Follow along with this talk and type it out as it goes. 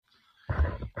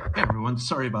everyone.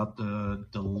 Sorry about the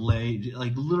delay.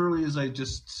 Like literally as I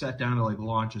just sat down to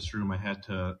launch this room, I had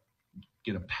to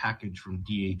get a package from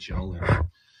DHL and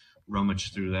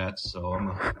rummage through that. So I'm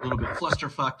a little bit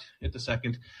flusterfucked at the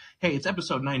second. Hey, it's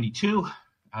episode 92.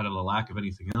 Out of the lack of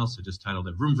anything else, I just titled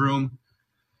it Vroom Vroom.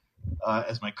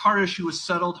 As my car issue is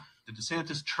settled, the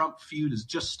DeSantis-Trump feud is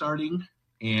just starting,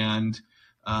 and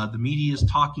the media is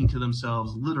talking to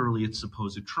themselves literally at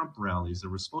supposed Trump rallies. There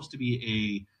was supposed to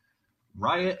be a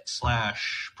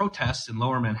riot/protest in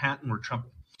lower Manhattan where Trump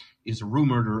is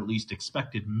rumored, or at least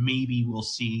expected, maybe we'll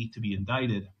see, to be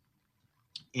indicted.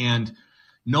 And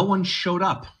no one showed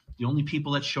up. The only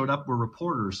people that showed up were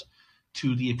reporters,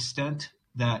 to the extent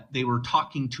that they were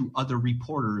talking to other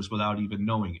reporters without even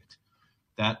knowing it.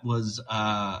 That was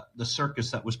the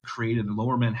circus that was created in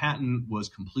lower Manhattan was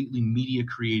completely media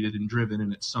created and driven,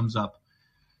 and it sums up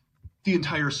the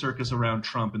entire circus around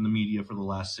Trump and the media for the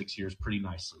last 6 years pretty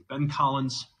nicely. Ben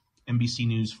Collins, NBC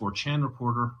News 4chan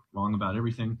reporter, wrong about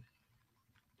everything,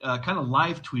 kind of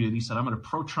live tweeted. He said, I'm at a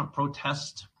pro-Trump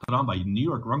protest put on by New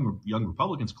York Young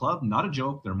Republicans Club. Not a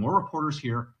joke. There are more reporters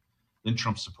here than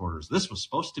Trump supporters. This was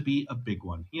supposed to be a big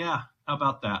one. Yeah, how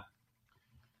about that?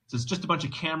 So it's just a bunch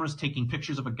of cameras taking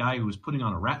pictures of a guy who was putting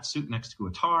on a rat suit next to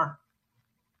a guitar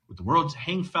with the words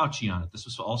 "Hang Fauci" on it. This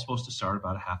was all supposed to start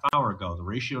about a half hour ago. The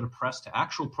ratio to press to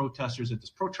actual protesters at this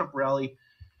pro-Trump rally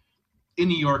in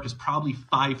New York is probably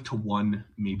 5-1,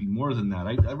 maybe more than that.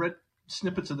 I read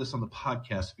snippets of this on the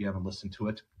podcast if you haven't listened to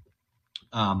it.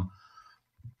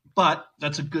 But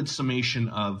that's a good summation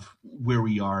of where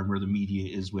we are and where the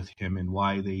media is with him and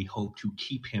why they hope to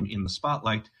keep him in the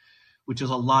spotlight, which is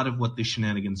a lot of what the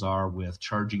shenanigans are with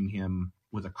charging him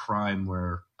with a crime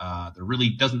where there really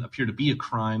doesn't appear to be a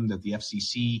crime that the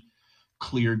FCC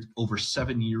cleared over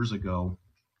 7 years ago.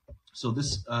 So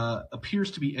this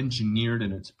appears to be engineered,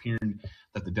 and it's appearing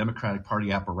that the Democratic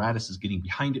Party apparatus is getting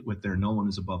behind it with their "no one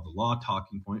is above the law"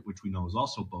 talking point, which we know is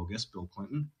also bogus, Bill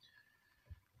Clinton.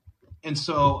 And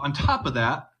so on top of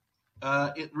that,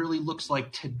 it really looks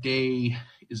like today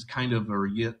is kind of, or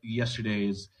yesterday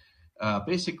is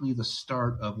basically the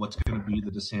start of what's going to be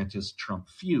the DeSantis-Trump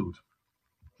feud.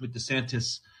 With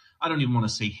DeSantis, I don't even want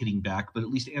to say hitting back, but at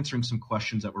least answering some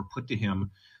questions that were put to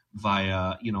him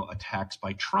via, attacks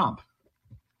by Trump.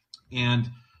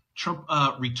 And Trump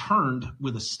returned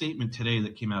with a statement today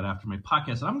that came out after my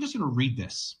podcast. And I'm just going to read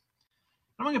this.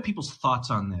 I'm going to get people's thoughts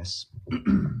on this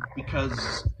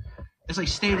because, as I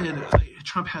stated,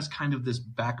 Trump has kind of this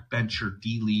backbencher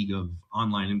D-League of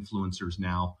online influencers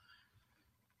now,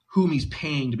 whom he's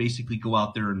paying to basically go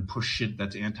out there and push shit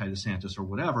that's anti-DeSantis or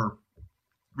whatever,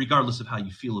 regardless of how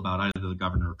you feel about either the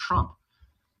governor or Trump.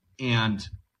 And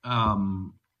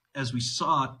as we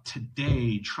saw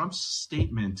today, Trump's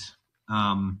statement,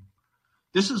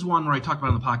 this is one where I talked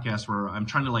about on the podcast where I'm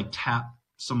trying to tap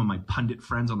some of my pundit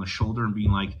friends on the shoulder and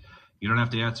being like, you don't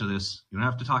have to answer this. You don't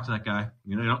have to talk to that guy.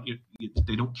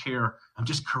 They don't care. I'm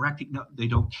just correcting. No, they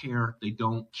don't care. They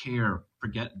don't care.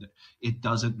 Forget it. It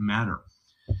doesn't matter.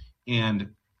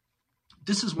 And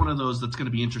this is one of those that's going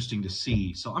to be interesting to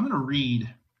see. So I'm going to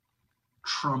read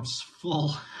Trump's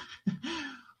full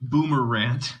boomer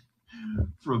rant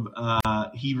from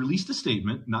he released a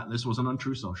statement. This wasn't on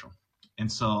True Social.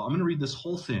 And so I'm going to read this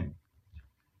whole thing.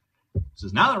 It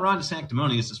says, now that Ron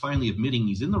DeSanctimonious is finally admitting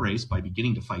he's in the race by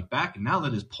beginning to fight back, and now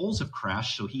that his polls have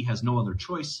crashed so he has no other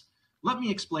choice, let me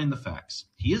explain the facts.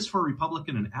 He is, for a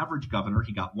Republican, an average governor.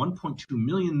 He got 1.2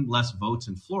 million less votes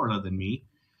in Florida than me.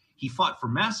 He fought for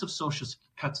massive social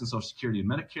cuts in Social Security and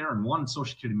Medicare and wanted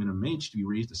Social Security minimum age to be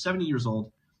raised to 70 years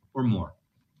old or more.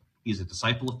 He is a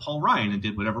disciple of Paul Ryan and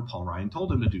did whatever Paul Ryan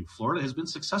told him to do. Florida has been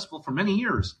successful for many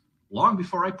years, long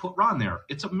before I put Ron there.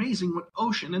 It's amazing what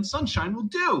ocean and sunshine will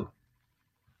do.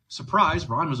 Surprise,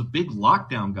 Ron was a big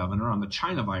lockdown governor on the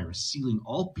China virus, sealing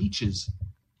all beaches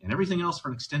and everything else for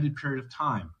an extended period of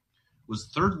time. Was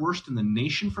third worst in the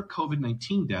nation for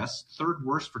COVID-19 deaths, third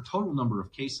worst for total number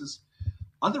of cases.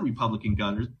 Other Republican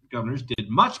governors did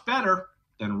much better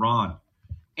than Ron.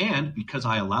 And because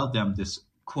I allowed them this,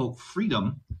 quote,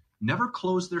 freedom, never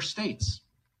closed their states.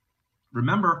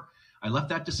 Remember, I left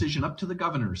that decision up to the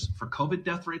governors. For COVID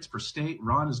death rates per state,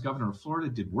 Ron, as governor of Florida,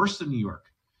 did worse than New York.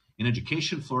 In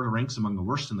education, Florida ranks among the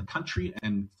worst in the country,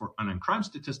 and on crime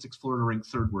statistics, Florida ranked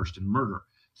third worst in murder,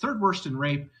 third worst in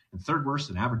rape, and third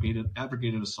worst in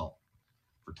abrogated assault.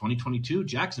 For 2022,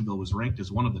 Jacksonville was ranked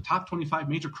as one of the top 25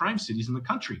 major crime cities in the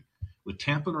country, with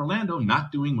Tampa and Orlando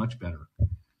not doing much better.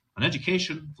 On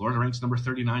education, Florida ranks number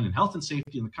 39 in health and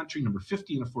safety in the country, number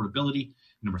 50 in affordability,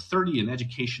 and number 30 in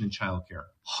education and childcare.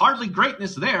 Hardly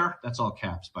greatness there. That's all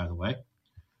caps, by the way.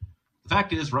 The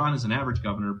fact is, Ron is an average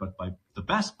governor, but by the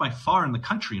best by far in the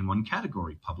country in one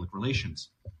category, public relations,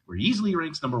 where he easily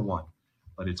ranks number one.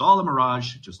 But it's all a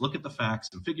mirage. Just look at the facts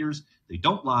and figures. They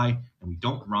don't lie, and we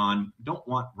don't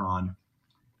want Ron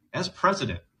as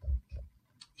president.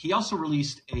 He also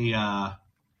released a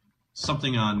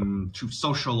something on Truth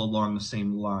Social along the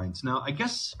same lines. Now, I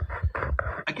guess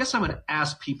I would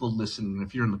ask people listening,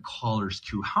 if you're in the callers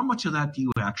queue, how much of that do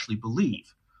you actually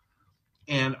believe?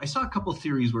 And I saw a couple of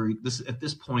theories where at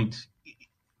this point,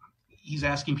 he's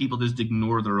asking people just to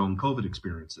ignore their own COVID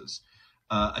experiences.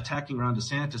 Attacking Ron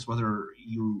DeSantis, whether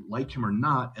you like him or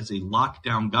not, as a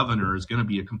lockdown governor is going to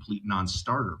be a complete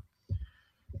non-starter.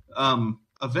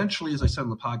 Eventually, as I said on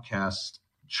the podcast,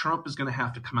 Trump is going to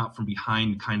have to come out from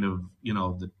behind kind of,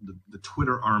 the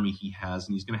Twitter army he has,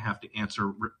 and he's going to have to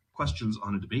answer questions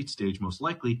on a debate stage, most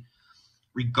likely,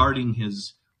 regarding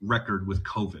his record with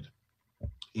COVID.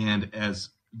 And as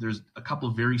there's a couple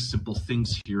of very simple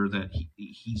things here that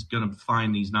he's going to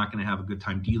find he's not going to have a good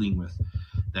time dealing with,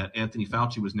 that Anthony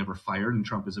Fauci was never fired, and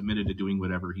Trump has admitted to doing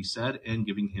whatever he said and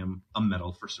giving him a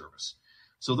medal for service.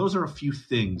 So those are a few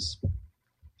things.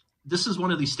 This is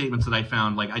one of these statements that I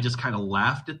found, I just kind of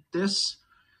laughed at this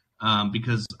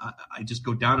because I just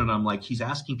go down and I'm like, he's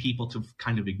asking people to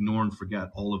kind of ignore and forget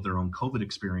all of their own COVID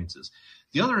experiences.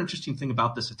 The other interesting thing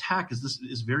about this attack is this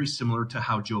is very similar to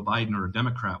how Joe Biden or a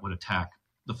Democrat would attack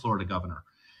the Florida governor.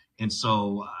 And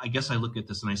so I guess I look at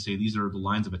this and I say these are the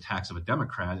lines of attacks of a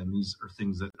Democrat, and these are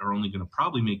things that are only going to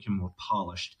probably make him more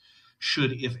polished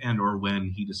should, if and or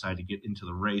when he decide to get into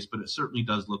the race. But it certainly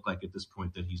does look like at this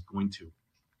point that he's going to.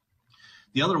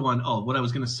 The other one, what I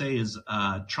was going to say is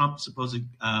Trump supposedly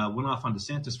went off on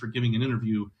DeSantis for giving an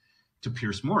interview to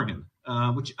Piers Morgan,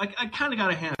 which I kind of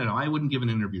got a hand on. I wouldn't give an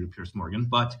interview to Piers Morgan,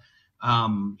 but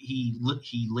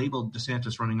he labeled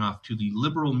DeSantis running off to the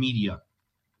liberal media.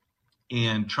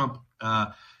 And Trump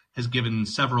has given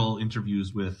several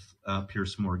interviews with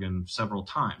Piers Morgan several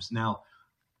times. Now,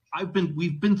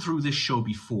 we've been through this show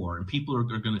before, and people are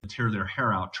going to tear their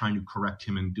hair out trying to correct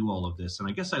him and do all of this. And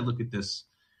I guess I look at this,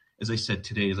 as I said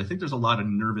today, is I think there's a lot of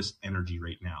nervous energy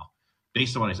right now.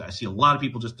 Based on what I see a lot of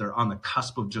people they're on the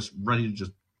cusp of just ready to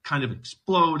just kind of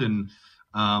explode, and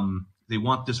they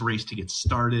want this race to get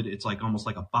started. It's almost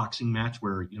like a boxing match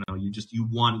where you just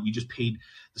paid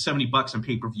the $70 on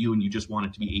pay-per-view and you just want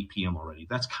it to be 8 p.m. already.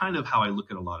 That's kind of how I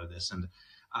look at a lot of this, and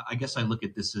I guess I look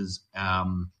at this as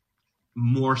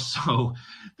more so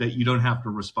that you don't have to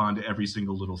respond to every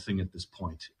single little thing at this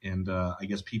point. And I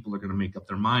guess people are going to make up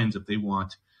their minds if they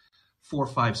want 4,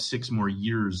 5, 6 more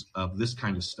years of this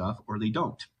kind of stuff, or they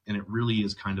don't. And it really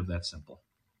is kind of that simple.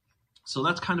 So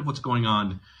that's kind of what's going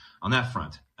on that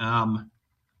front.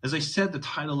 As I said, the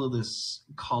title of this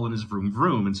call-in is Vroom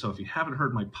Vroom. And so if you haven't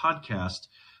heard my podcast,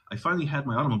 I finally had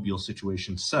my automobile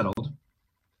situation settled.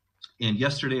 And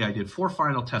yesterday I did 4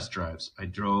 final test drives. I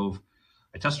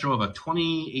test drove a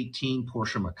 2018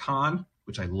 Porsche Macan,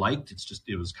 which I liked.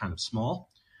 It was kind of small.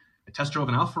 I test drove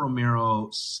an Alfa Romeo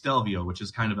Stelvio, which is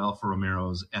kind of Alfa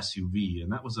Romeo's SUV,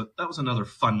 and that was another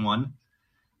fun one.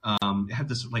 It had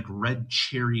this red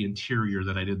cherry interior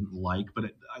that I didn't like, but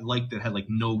I liked that it had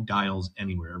no dials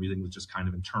anywhere. Everything was just kind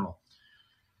of internal.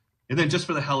 And then just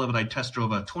for the hell of it, I test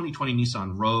drove a 2020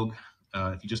 Nissan Rogue.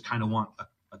 If you just kind of want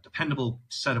a dependable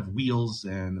set of wheels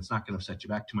and it's not going to set you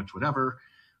back too much, whatever,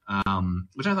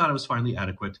 which I thought was finally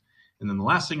adequate. And then the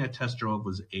last thing I test drove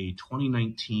was a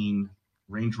 2019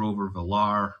 Range Rover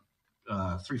Velar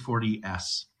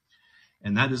 340S,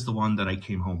 and that is the one that I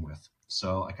came home with.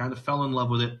 So I kind of fell in love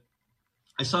with it.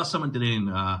 I saw someone today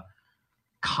in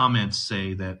comments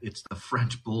say that it's the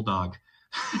French Bulldog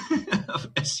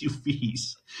of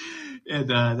SUVs, and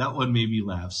that one made me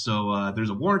laugh. So there's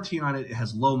a warranty on it. It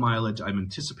has low mileage. I'm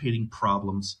anticipating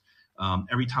problems.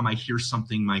 Every time I hear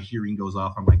something, my hearing goes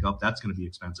off. I'm like, oh, that's going to be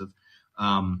expensive.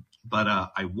 But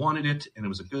I wanted it, and it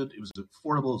was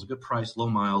affordable, it was a good price, low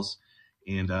miles.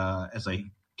 And as I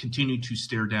continued to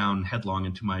stare down headlong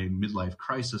into my midlife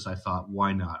crisis, I thought,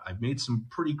 why not? I've made some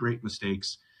pretty great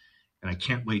mistakes, and I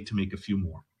can't wait to make a few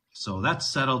more. So that's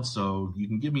settled. So you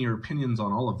can give me your opinions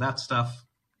on all of that stuff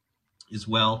as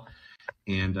well,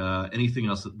 and anything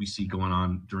else that we see going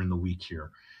on during the week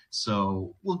here.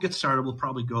 So we'll get started. We'll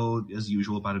probably go, as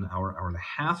usual, about an hour and a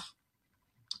half.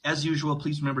 As usual,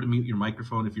 please remember to mute your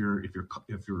microphone if you're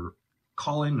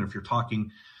calling or if you're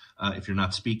talking. If you're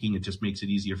not speaking, it just makes it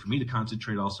easier for me to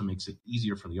concentrate. Also makes it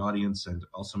easier for the audience, and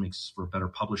also makes for a better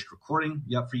published recording.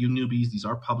 Yep, for you newbies, these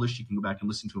are published. You can go back and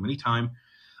listen to them anytime.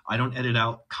 I don't edit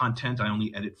out content. I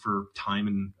only edit for time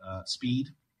and speed.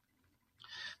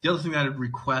 The other thing that I'd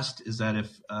request is that if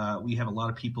we have a lot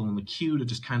of people in the queue, to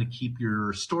just kind of keep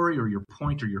your story or your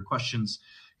point or your questions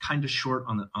kind of short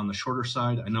on the shorter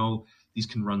side. I know these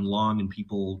can run long and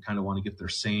people kind of want to get their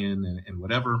say in and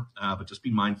whatever, but just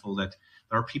be mindful that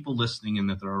there are people listening and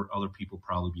that there are other people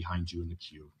probably behind you in the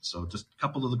queue. So just a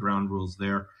couple of the ground rules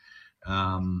there.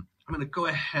 I'm going to go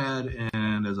ahead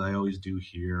and, as I always do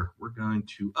here, we're going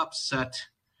to upset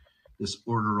this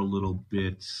order a little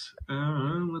bit.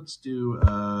 Let's do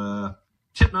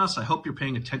Titnos. I hope you're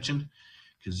paying attention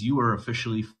because you are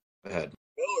officially. Go ahead.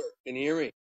 Miller, can you hear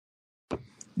me?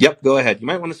 Yep, go ahead. You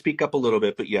might want to speak up a little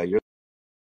bit, but yeah, you're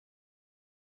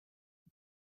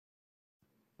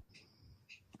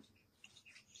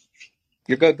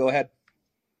good. Go ahead.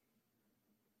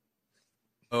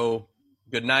 Oh,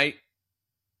 good night.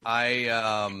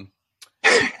 I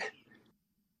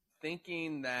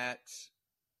thinking that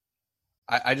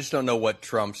I just don't know what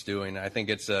Trump's doing. I think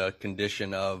it's a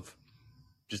condition of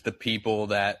just the people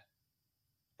that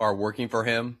are working for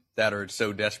him that are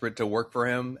so desperate to work for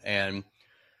him and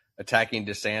attacking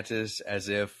DeSantis as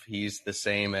if he's the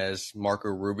same as Marco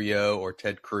Rubio or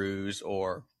Ted Cruz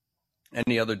or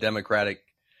any other Democratic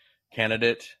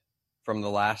candidate from the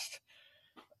last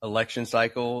election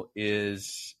cycle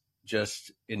is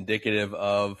just indicative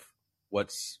of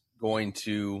what's going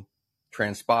to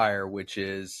transpire, which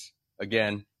is,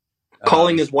 again,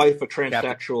 calling his wife a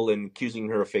transsexual and accusing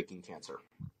her of faking cancer.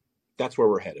 That's where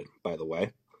we're headed, by the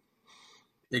way.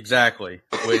 Exactly.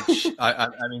 Which, I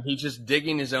mean, he's just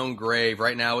digging his own grave.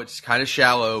 Right now it's kind of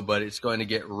shallow, but it's going to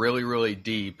get really, really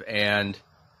deep. And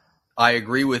I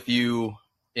agree with you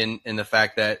in the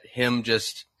fact that him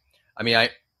just, I mean,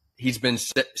 he's been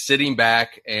sitting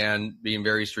back and being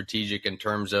very strategic in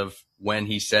terms of when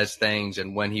he says things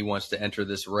and when he wants to enter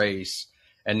this race.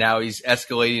 And now he's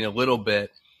escalating a little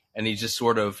bit, and he's just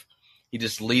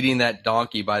leading that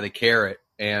donkey by the carrot.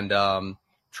 And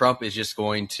Trump is just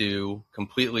going to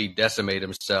completely decimate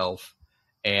himself.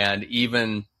 And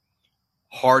even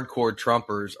hardcore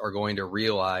Trumpers are going to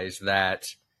realize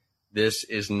that this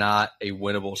is not a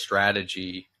winnable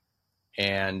strategy.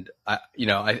 And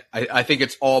I think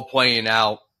it's all playing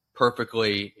out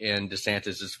perfectly in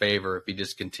DeSantis's favor if he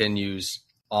just continues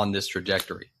on this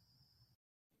trajectory.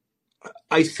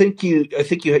 I think you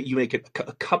make a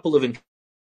couple of.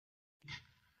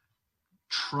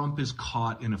 Trump is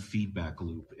caught in a feedback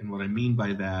loop, and what I mean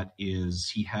by that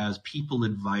is he has people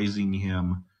advising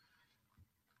him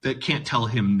that can't tell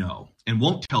him no and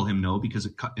won't tell him no because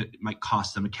it might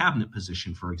cost them a cabinet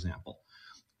position, for example.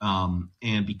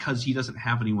 And because he doesn't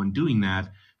have anyone doing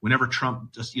that, whenever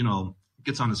Trump just,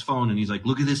 gets on his phone and he's like,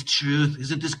 look at this truth.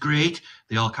 Isn't this great?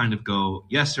 They all kind of go,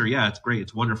 yes, sir. Yeah, it's great.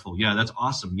 It's wonderful. Yeah, that's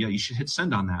awesome. Yeah, you should hit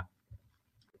send on that.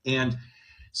 And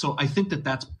so I think that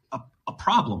that's a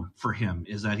problem for him,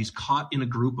 is that he's caught in a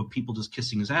group of people just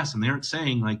kissing his ass. And they aren't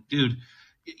saying, like, dude,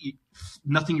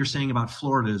 nothing you're saying about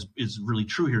Florida is really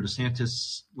true here.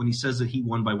 DeSantis, when he says that he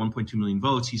won by 1.2 million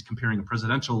votes, he's comparing a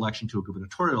presidential election to a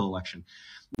gubernatorial election.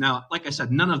 Now, like I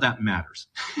said, none of that matters.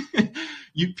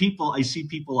 I see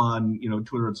people on,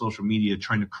 Twitter and social media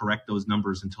trying to correct those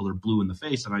numbers until they're blue in the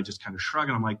face. And I just kind of shrug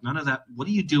and I'm like, none of that. What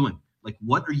are you doing? Like,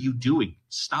 what are you doing?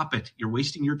 Stop it. You're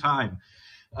wasting your time.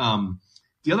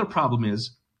 The other problem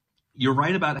is, you're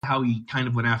right about how he kind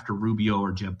of went after Rubio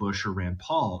or Jeb Bush or Rand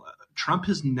Paul. Trump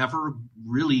has never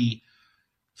really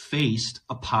faced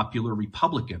a popular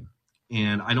Republican.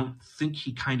 And I don't think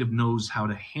he kind of knows how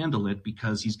to handle it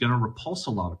because he's going to repulse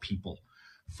a lot of people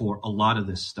for a lot of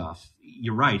this stuff.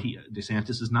 You're right.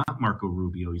 DeSantis is not Marco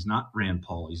Rubio. He's not Rand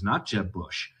Paul. He's not Jeb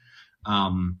Bush.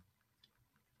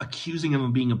 Accusing him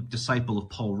of being a disciple of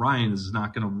Paul Ryan is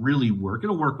not going to really work.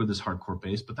 It'll work with his hardcore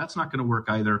base, but that's not going to work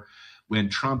either when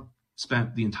Trump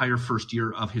spent the entire first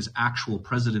year of his actual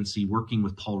presidency working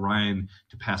with Paul Ryan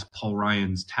to pass Paul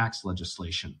Ryan's tax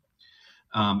legislation.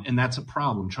 And that's a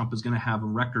problem. Trump is going to have a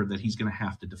record that he's going to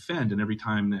have to defend. And every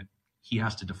time that he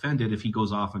has to defend it, if he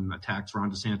goes off and attacks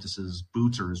Ron DeSantis's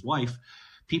boots or his wife,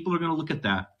 people are going to look at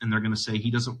that and they're going to say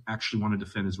he doesn't actually want to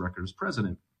defend his record as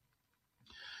president.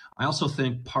 I also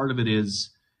think part of it is,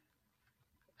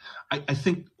 I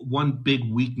think one big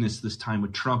weakness this time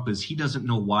with Trump is he doesn't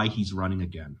know why he's running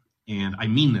again. And I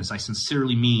mean this, I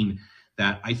sincerely mean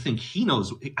that I think he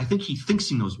thinks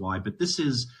he knows why, but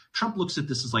Trump looks at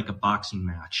this as like a boxing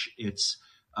match. It's,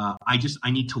 I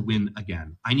need to win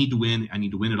again. I need to win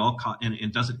at all costs. And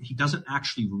he doesn't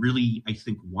actually really, I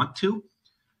think, want to,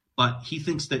 but he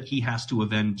thinks that he has to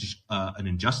avenge an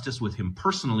injustice with him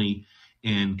personally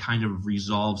and kind of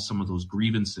resolve some of those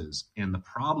grievances. And the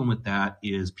problem with that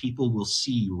is people will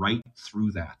see right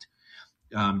through that.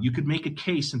 You could make a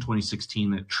case in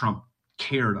 2016 that Trump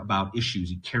cared about issues.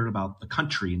 He cared about the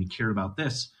country, and he cared about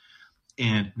this.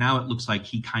 And now it looks like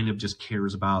he kind of just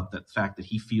cares about the fact that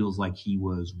he feels like he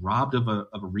was robbed of a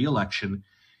re-election.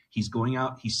 He's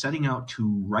setting out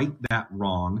to right that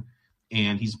wrong,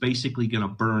 and he's basically going to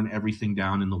burn everything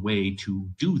down in the way to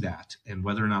do that. And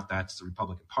whether or not that's the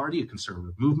Republican Party, a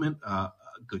conservative movement,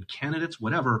 good candidates,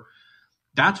 whatever,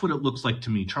 that's what it looks like to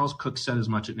me. Charles Cook said as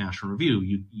much at National Review.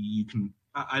 You can,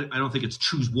 I don't think it's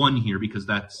choose one here, because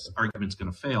that's argument's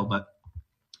going to fail, but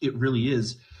it really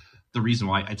is the reason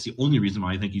why. It's the only reason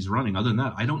why I think he's running. Other than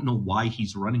that, I don't know why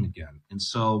he's running again. And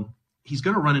so he's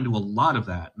going to run into a lot of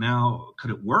that. Now, could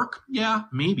it work? Yeah,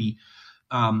 maybe.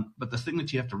 But the thing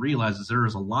that you have to realize is there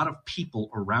is a lot of people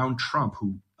around Trump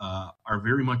who are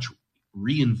very much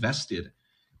reinvested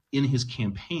in his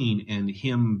campaign and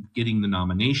him getting the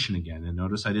nomination again. And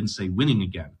notice I didn't say winning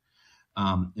again.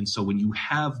 And so when you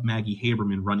have Maggie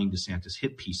Haberman running DeSantis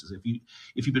hit pieces,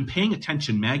 if you've been paying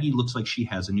attention, Maggie looks like she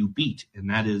has a new beat, and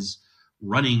that is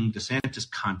running DeSantis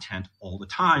content all the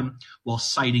time while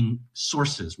citing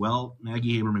sources. Well,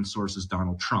 Maggie Haberman's source is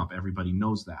Donald Trump. Everybody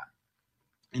knows that.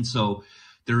 And so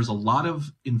there is a lot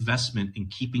of investment in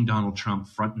keeping Donald Trump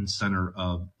front and center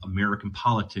of American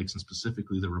politics, and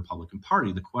specifically the Republican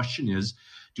Party. The question is,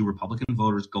 do Republican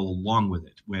voters go along with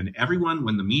it? When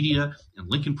the media and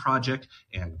Lincoln Project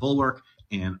and Bulwark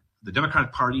and the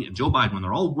Democratic Party and Joe Biden, when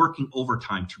they're all working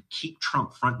overtime to keep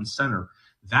Trump front and center,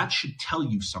 that should tell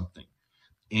you something.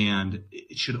 And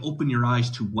it should open your eyes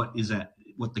to what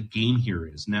the game here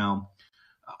is. Now,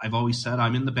 I've always said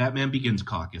I'm in the Batman Begins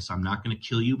caucus. I'm not going to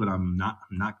kill you, but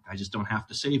I just don't have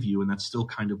to save you. And that's still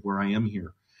kind of where I am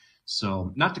here.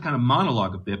 So not to kind of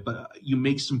monologue a bit, but you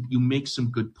make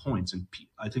some good points. And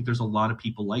I think there's a lot of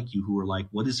people like you who are like,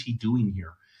 what is he doing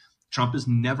here? Trump has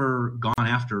never gone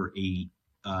after a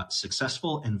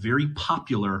successful and very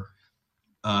popular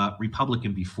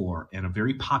Republican before, and a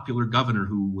very popular governor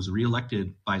who was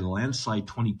reelected by landslide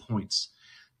 20 points.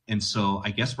 And so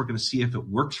I guess we're going to see if it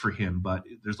works for him, but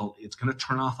it's going to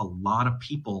turn off a lot of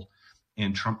people,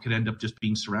 and Trump could end up just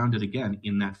being surrounded again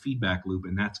in that feedback loop,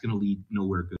 and that's going to lead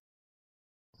nowhere good.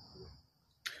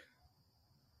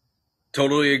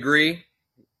 Totally agree.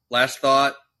 Last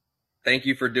thought. Thank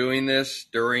you for doing this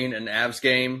during an Avs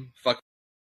game. Fuck.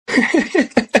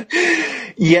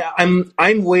 Yeah,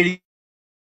 I'm waiting.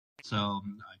 So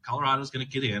Colorado's going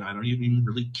to get in. I don't even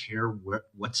really care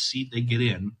what seed they get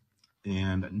in.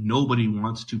 And nobody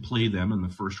wants to play them in the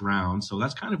first round. So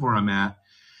that's kind of where I'm at.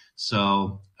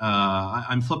 So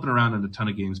I'm flipping around in a ton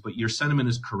of games, but your sentiment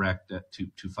is correct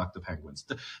to fuck the Penguins.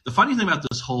 The funny thing about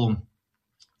this whole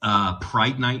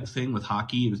Pride Night thing with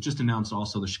hockey, it was just announced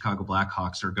also the Chicago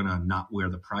Blackhawks are going to not wear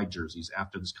the Pride jerseys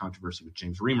after this controversy with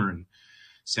James Reimer in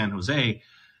San Jose.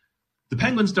 The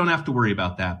Penguins don't have to worry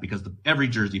about that because every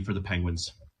jersey for the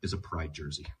Penguins is a Pride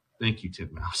jersey. Thank you,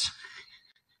 Titmouse.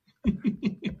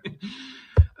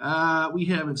 We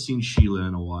haven't seen Sheila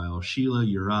in a while. Sheila,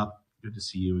 you're up. Good to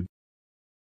see you.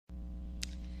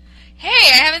 Hey,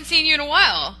 I haven't seen you in a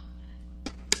while.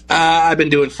 I've been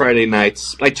doing Friday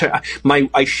nights.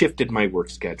 I shifted my work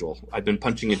schedule. I've been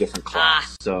punching a different clock.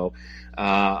 So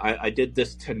I did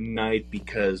this tonight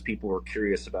because people were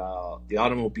curious about the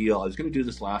automobile. I was going to do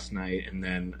this last night, and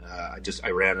then I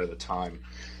ran out of time.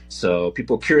 So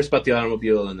people are curious about the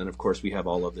automobile, and then of course we have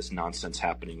all of this nonsense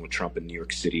happening with Trump in New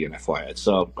York City and FYI.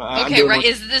 So okay, right?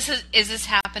 Is this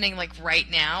happening like right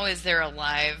now? Is there a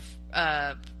live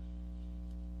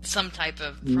some type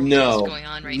of protest going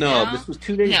on right now? No, this was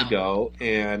 2 days ago,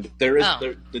 and there is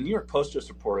the New York Post just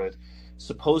reported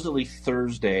supposedly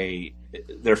Thursday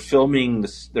they're filming a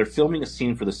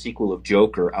scene for the sequel of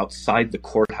Joker outside the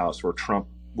courthouse where Trump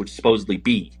would supposedly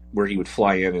be, where he would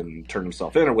fly in and turn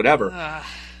himself in or whatever.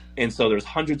 And so there's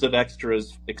hundreds of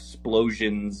extras,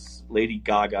 explosions. Lady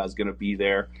Gaga is going to be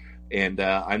there. And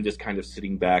I'm just kind of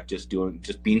sitting back, just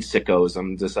being sickos.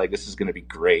 I'm just like, this is going to be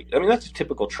great. I mean, that's a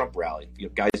typical Trump rally.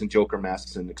 Guys in Joker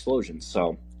masks and explosions.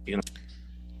 So,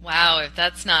 Wow, if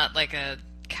that's not like a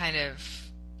kind of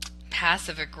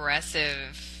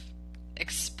passive-aggressive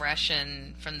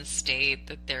expression from the state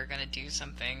that they're going to do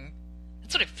something.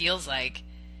 That's what it feels like.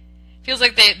 It feels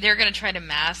like they're going to try to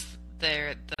mask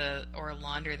or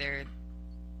launder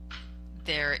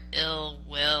their ill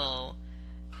will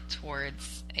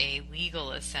towards a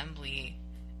legal assembly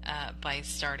by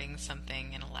starting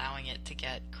something and allowing it to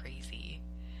get crazy.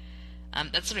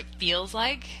 That's what it feels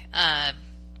like. I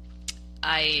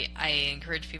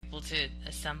encourage people to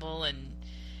assemble, and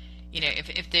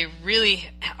if they really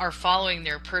are following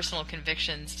their personal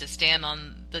convictions to stand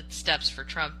on the steps for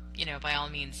Trump, by all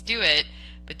means do it,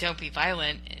 but don't be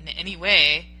violent in any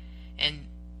way. And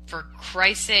for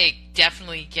Christ's sake,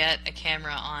 definitely get a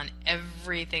camera on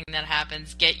everything that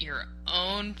happens. Get your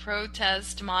own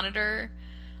protest monitor,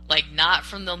 like not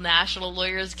from the National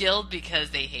Lawyers Guild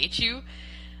because they hate you,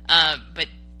 but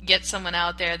get someone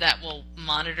out there that will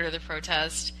monitor the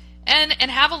protest and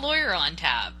have a lawyer on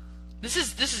tap. This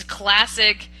is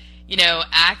classic,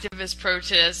 activist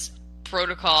protest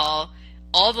protocol.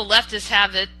 All the leftists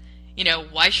have it.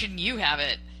 Why shouldn't you have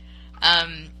it?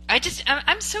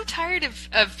 I'm so tired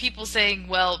of people saying,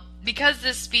 well, because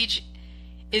this speech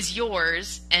is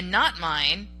yours and not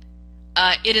mine,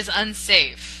 it is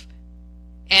unsafe.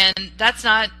 And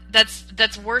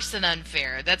that's worse than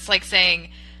unfair. That's like saying,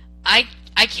 I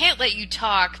can't let you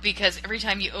talk because every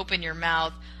time you open your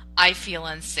mouth, I feel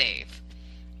unsafe.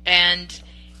 And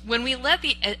when we let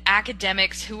the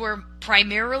academics who are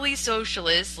primarily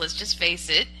socialists, let's just face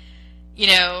it,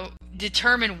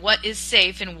 determine what is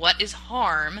safe and what is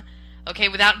harm, okay,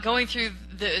 without going through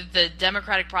the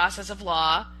democratic process of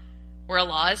law, where a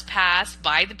law is passed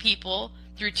by the people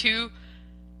through two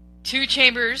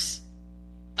chambers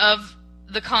of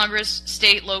the Congress,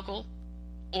 state, local,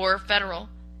 or federal,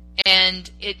 and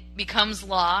it becomes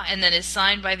law and then is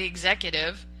signed by the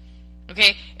executive.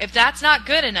 Okay, if that's not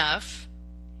good enough,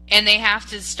 and they have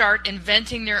to start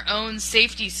inventing their own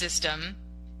safety system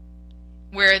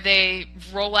where they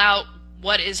roll out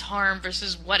what is harm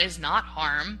versus what is not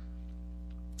harm,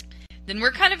 then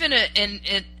we're kind of in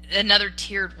another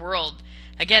tiered world.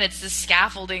 Again, it's the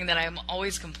scaffolding that I'm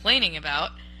always complaining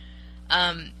about.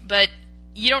 But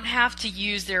you don't have to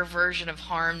use their version of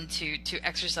harm to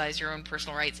exercise your own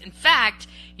personal rights. In fact,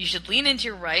 you should lean into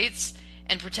your rights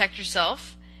and protect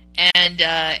yourself and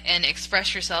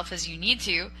express yourself as you need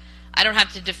to. I don't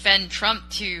have to defend Trump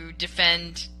to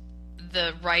defend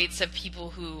the rights of people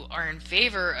who are in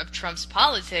favor of Trump's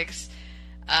politics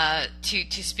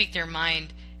to speak their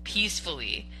mind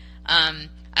peacefully. I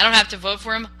don't have to vote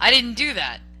for him. I didn't do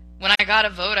that. When I got a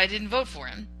vote, I didn't vote for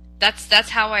him. That's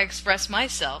how I express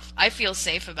myself. I feel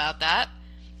safe about that.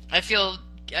 I feel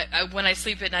when I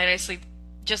sleep at night, I sleep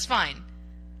just fine.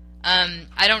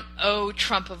 I don't owe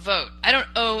Trump a vote. I don't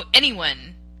owe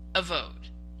anyone a vote.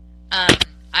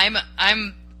 I'm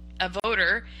a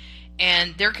voter,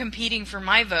 and they're competing for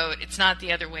my vote. It's not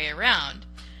the other way around.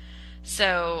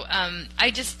 So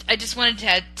I just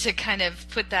wanted to kind of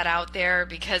put that out there,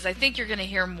 because I think you're going to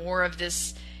hear more of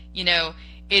this.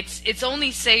 It's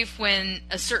only safe when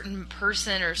a certain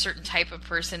person or a certain type of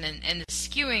person, and the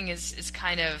skewing is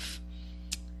kind of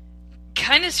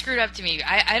screwed up to me.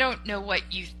 I don't know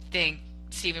what you think,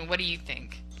 Stephen. What do you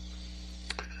think?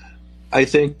 I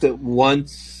think that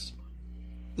once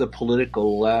the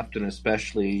political left, and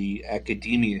especially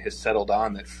academia, has settled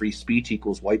on that free speech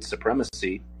equals white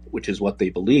supremacy, which is what they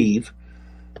believe,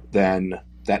 then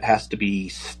that has to be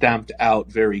stamped out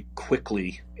very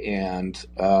quickly and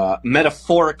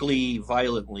metaphorically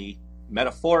violently.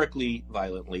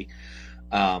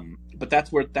 But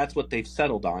that's what they've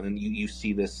settled on, and you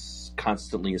see this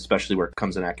constantly, especially where it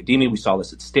comes in academia. We saw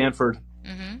this at Stanford,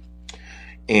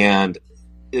 and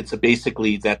it's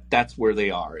basically that's where they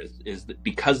are, is that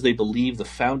because they believe the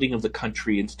founding of the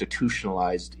country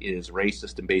institutionalized is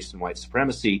racist and based in white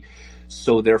supremacy,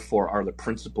 so therefore are the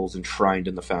principles enshrined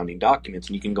in the founding documents.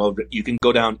 And you can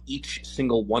go down each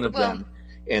single one of them,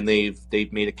 and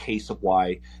they've made a case of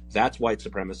why that's white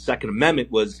supremacist. Second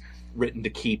Amendment was written to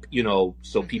keep,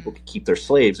 so people could keep their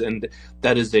slaves, and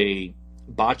that is a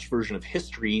botched version of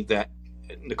history that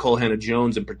Nicole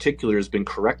Hannah-Jones in particular has been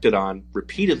corrected on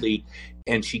repeatedly,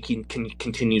 and she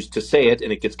continues to say it,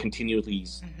 and it gets continue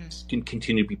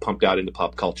to be pumped out into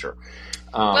pop culture.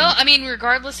 Well, I mean,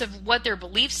 regardless of what their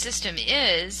belief system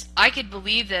is, I could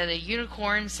believe that a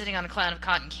unicorn sitting on a cloud of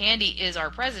cotton candy is our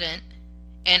president,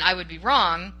 and I would be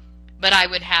wrong, but I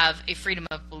would have a freedom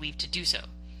of belief to do so.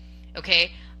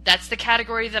 Okay? That's the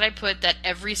category that I put, that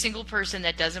every single person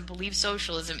that doesn't believe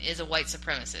socialism is a white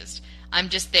supremacist. I'm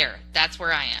just there. That's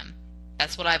where I am.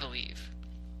 That's what I believe.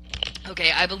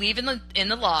 Okay, I believe in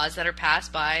the laws that are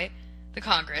passed by the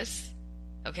Congress.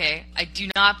 Okay? I do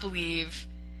not believe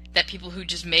that people who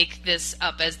just make this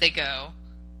up as they go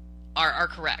are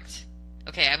correct.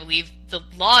 Okay, I believe the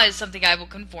law is something I will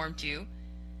conform to.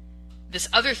 This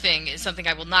other thing is something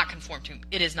I will not conform to.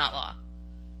 It is not law.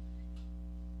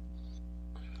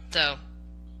 So,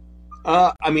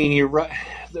 I mean, you're right.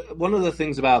 One of the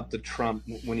things about the Trump,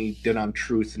 when he did on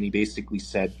Truth, and he basically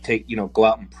said, go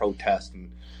out and protest and,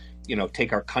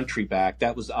 take our country back.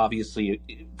 That was obviously,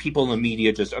 people in the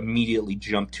media just immediately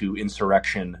jumped to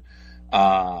insurrection,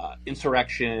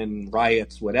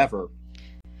 riots, whatever.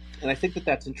 And I think that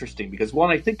that's interesting because,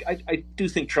 one, I do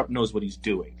think Trump knows what he's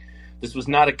doing. This was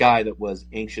not a guy that was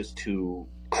anxious to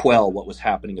quell what was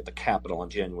happening at the Capitol on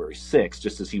January 6th,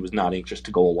 just as he was not anxious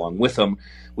to go along with them,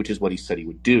 which is what he said he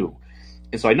would do.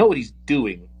 And so I know what he's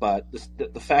doing, but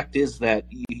the fact is that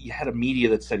you had a media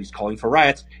that said he's calling for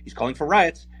riots,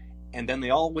 and then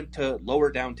they all went to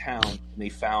lower downtown and they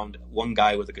found one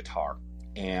guy with a guitar.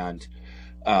 And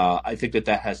I think that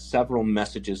has several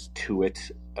messages to it.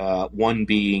 One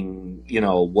being,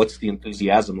 what's the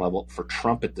enthusiasm level for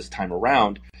Trump at this time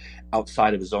around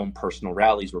outside of his own personal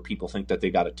rallies where people think that they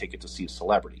got a ticket to see a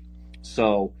celebrity.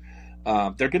 So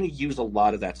they're going to use a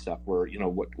lot of that stuff where,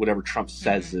 whatever Trump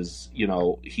says is,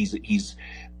 he's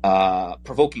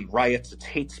provoking riots. It's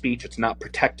hate speech. It's not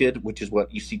protected, which is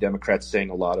what you see Democrats saying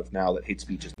a lot of now, that hate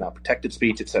speech is not protected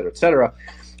speech, et cetera, et cetera.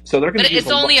 So they're going to use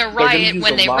it's only a riot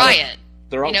when they riot.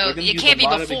 They're going to use a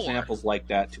lot of before. examples like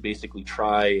that to basically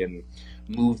try and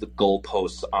move the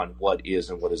goalposts on what is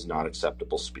and what is not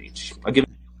acceptable speech. I'll give.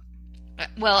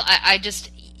 Well, I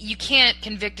just, you can't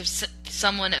convict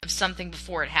someone of something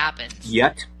before it happens.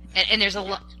 Yet. And there's a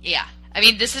lot, yeah. I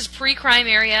mean, this is pre-crime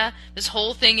area. This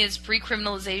whole thing is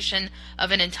pre-criminalization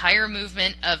of an entire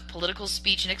movement of political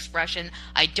speech and expression.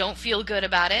 I don't feel good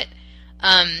about it.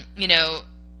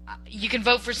 You can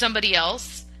vote for somebody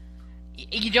else.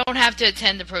 You don't have to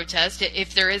attend the protest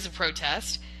if there is a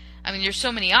protest. I mean, there's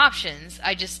so many options.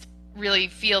 I just really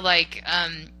feel like,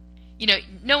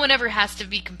 no one ever has to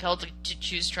be compelled to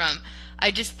choose Trump. I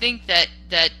just think that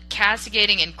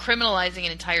castigating and criminalizing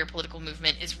an entire political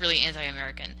movement is really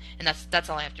anti-American, and that's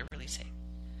all I have to really say.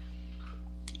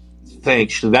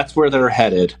 Thanks. That's where they're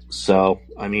headed. So,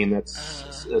 I mean,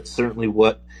 that's certainly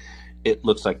what it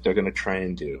looks like they're going to try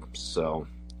and do. So,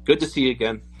 good to see you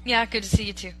again. Yeah, good to see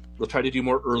you too. We'll try to do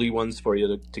more early ones for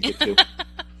you to get to.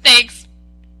 Thanks.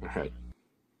 All right.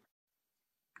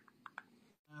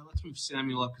 Let's move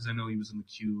Samuel up because I know he was in the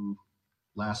queue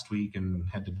last week and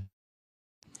had to.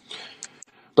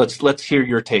 Let's hear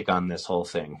your take on this whole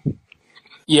thing.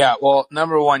 Yeah, well,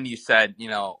 number one, you said,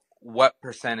 what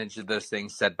percentage of those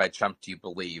things said by Trump do you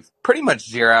believe? Pretty much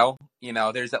zero.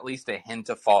 There's at least a hint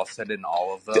of falsehood in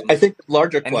all of them. I think the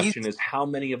larger question is how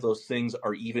many of those things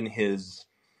are even his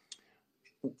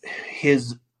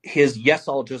yes,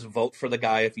 I'll just vote for the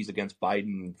guy if he's against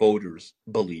Biden voters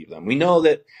believe them. We know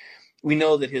that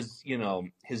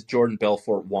his Jordan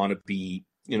Belfort wannabe,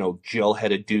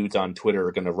 gel-headed dudes on Twitter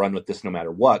are going to run with this no matter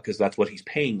what, because that's what he's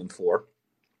paying them for.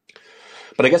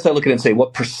 But I guess I look at it and say,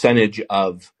 what percentage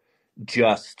of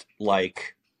just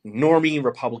like normie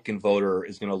Republican voter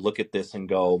is going to look at this and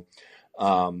go,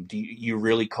 you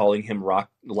really calling him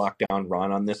lockdown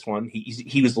Ron on this one?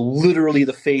 He was literally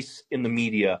the face in the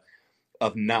media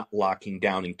of not locking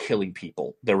down and killing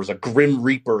people. There was a Grim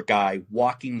Reaper guy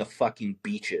walking the fucking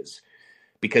beaches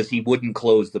because he wouldn't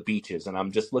close the beaches. And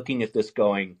I'm just looking at this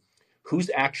going, who's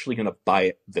actually going to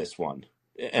buy this one?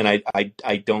 And I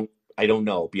don't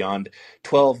know, beyond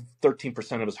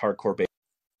 13% of his hardcore base.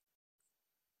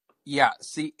 Yeah,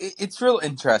 see, it's real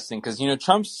interesting because,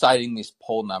 Trump's citing these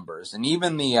poll numbers, and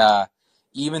even the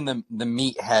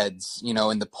meatheads,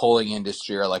 in the polling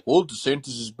industry are like, well,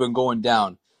 DeSantis has been going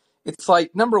down. It's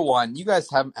like, number one, you guys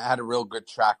haven't had a real good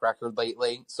track record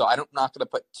lately, so I'm not going to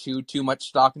put too much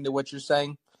stock into what you're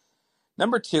saying.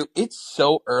 Number two, it's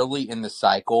so early in the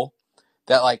cycle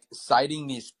that, like, citing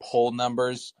these poll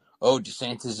numbers, oh,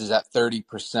 DeSantis is at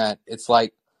 30%. It's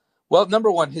like, well,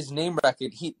 number one, his name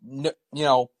record,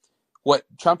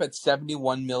 Trump had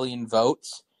 71 million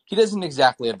votes. He doesn't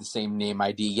exactly have the same name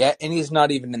ID yet, and he's not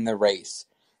even in the race.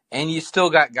 And you still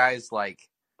got guys like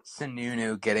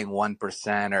Sununu getting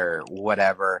 1% or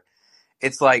whatever.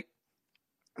 It's like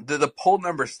the poll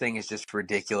numbers thing is just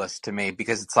ridiculous to me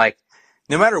because it's like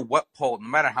no matter what poll, no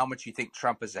matter how much you think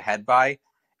Trump is ahead by,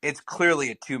 it's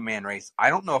clearly a two-man race. I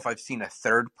don't know if I've seen a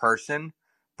third person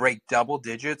break double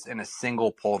digits in a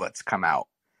single poll that's come out,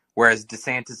 whereas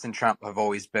DeSantis and Trump have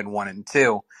always been 1 and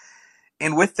 2.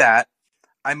 And with that,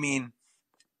 I mean,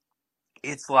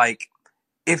 it's like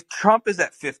if Trump is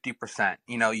at 50%,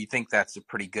 you think that's a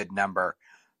pretty good number.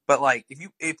 But like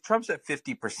if Trump's at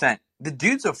 50%, the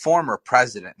dude's a former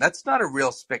president. That's not a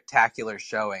real spectacular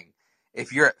showing.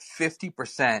 If you're at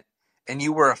 50% and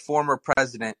you were a former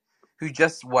president who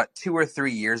just 2 or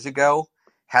 3 years ago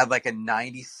had like a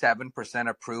 97%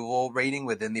 approval rating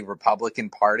within the Republican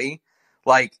Party,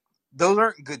 like those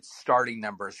aren't good starting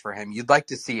numbers for him. You'd like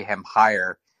to see him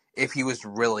higher if he was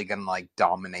really going to like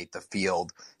dominate the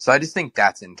field. So I just think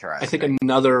that's interesting. I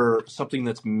think something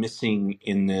that's missing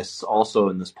in this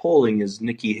polling is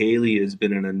Nikki Haley has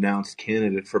been an announced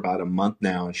candidate for about a month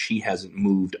now, and she hasn't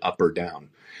moved up or down.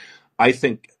 I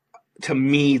think, to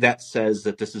me, that says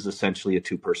that this is essentially a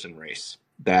two-person race,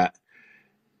 that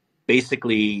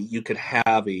basically you could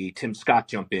have a Tim Scott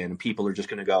jump in and people are just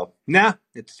going to go, nah,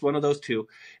 it's one of those two.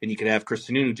 And you could have Chris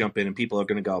Sununu jump in and people are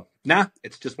going to go, nah,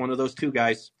 it's just one of those two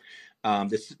guys.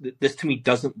 This to me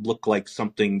doesn't look like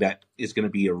something that is going to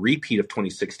be a repeat of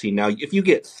 2016. Now, if you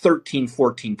get 13,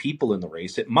 14 people in the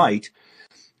race, it might.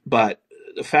 But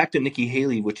the fact that Nikki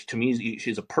Haley, which to me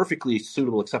she's a perfectly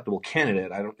suitable, acceptable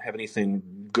candidate, I don't have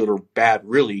anything good or bad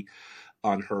really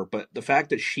on her. But the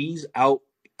fact that she's out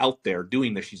there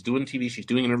doing this, she's doing TV, she's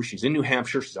doing interviews, she's in New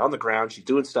Hampshire, she's on the ground, she's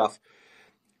doing stuff,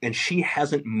 and she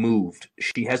hasn't moved.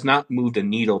 She has not moved a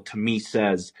needle, to me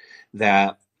says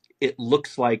that it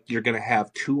looks like you're going to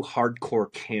have two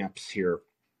hardcore camps here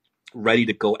ready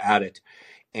to go at it,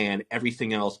 and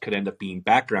everything else could end up being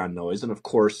background noise. And of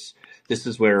course, this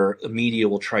is where the media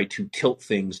will try to tilt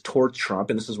things towards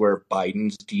Trump, and this is where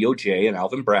Biden's DOJ and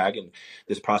Alvin Bragg and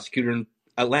this prosecutor in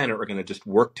Atlanta are going to just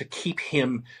work to keep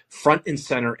him front and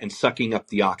center and sucking up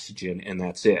the oxygen, and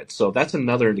that's it. So that's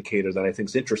another indicator that I think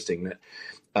is interesting,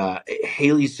 that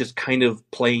Haley's just kind of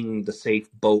playing the safe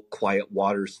boat, quiet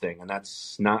waters thing, and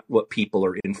that's not what people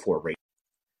are in for right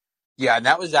now. Yeah, and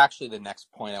that was actually the next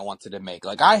point I wanted to make.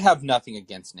 Like, I have nothing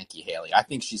against Nikki Haley. I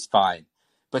think she's fine,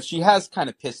 but she has kind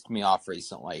of pissed me off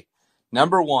recently.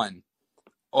 Number one,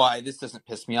 this doesn't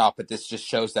piss me off, but this just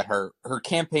shows that her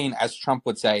campaign, as Trump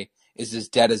would say, is as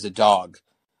dead as a dog.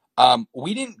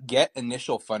 We didn't get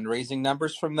initial fundraising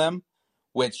numbers from them,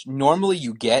 which normally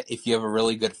you get if you have a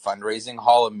really good fundraising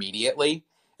haul immediately.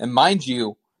 And mind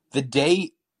you, the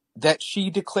day that she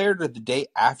declared or the day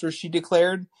after she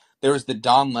declared, there was the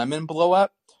Don Lemon blow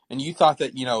up, and you thought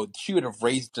that, she would have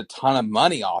raised a ton of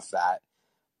money off that.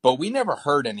 But we never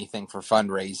heard anything for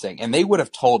fundraising, and they would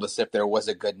have told us if there was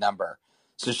a good number.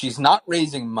 So she's not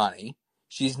raising money.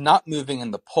 She's not moving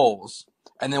in the polls.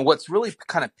 And then what's really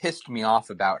kind of pissed me off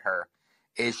about her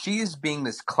is she's being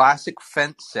this classic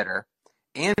fence sitter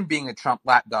and being a Trump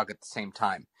lapdog at the same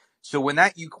time. So when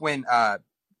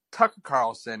Tucker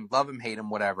Carlson, love him, hate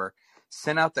him, whatever,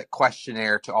 sent out that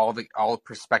questionnaire to all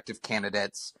prospective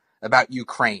candidates about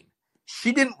Ukraine,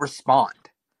 she didn't respond.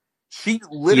 She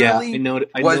literally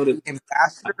was the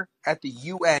ambassador at the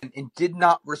UN and did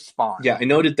not respond. Yeah, I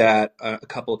noted that a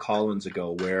couple of call-ins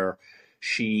ago where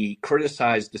she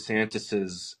criticized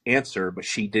DeSantis's answer, but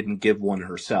she didn't give one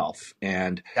herself.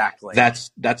 And exactly.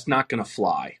 That's not going to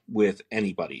fly with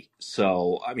anybody.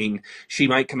 So, I mean, she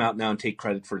might come out now and take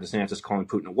credit for DeSantis calling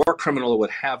Putin a war criminal or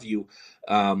what have you.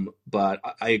 But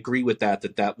I agree with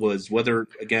that was whether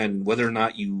or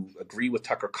not you agree with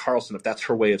Tucker Carlson, if that's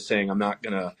her way of saying I'm not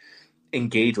going to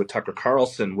engage with Tucker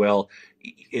Carlson, well,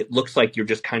 it looks like you're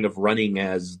just kind of running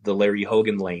as the Larry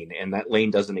Hogan lane, and that lane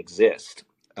doesn't exist.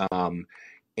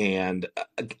 And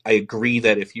I agree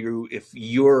that if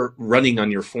you're running on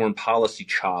your foreign policy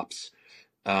chops,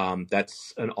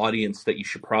 that's an audience that you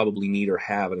should probably need or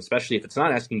have, and especially if it's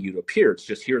not asking you to appear, it's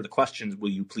just here are the questions, will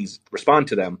you please respond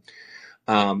to them?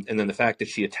 And then the fact that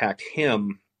she attacked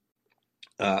him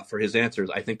for his answers,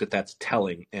 I think that's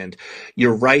telling. And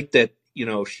you're right that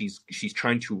she's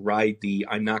trying to ride the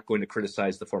I'm not going to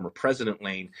criticize the former president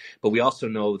lane, but we also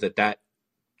know that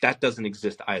doesn't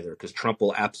exist either, because Trump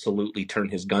will absolutely turn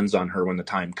his guns on her when the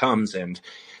time comes. And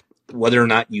whether or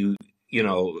not the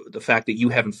fact that you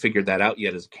haven't figured that out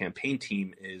yet as a campaign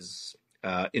team is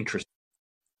interesting.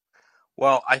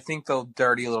 Well, I think the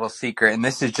dirty little secret, and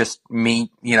this is just me,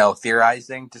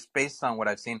 theorizing, just based on what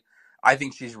I've seen, I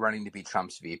think she's running to be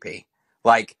Trump's VP.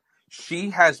 Like, she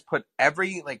has put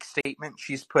every statement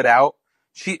she's put out.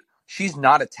 She's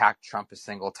not attacked Trump a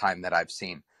single time that I've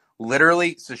seen.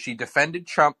 Literally, so she defended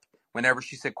Trump whenever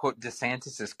she said, quote,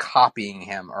 DeSantis is copying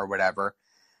him or whatever.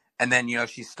 And then,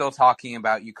 she's still talking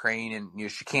about Ukraine, and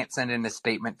she can't send in a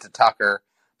statement to Tucker,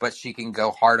 but she can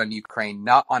go hard on Ukraine,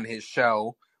 not on his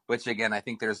show, which again, I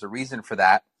think there's a reason for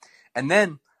that. And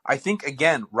then I think,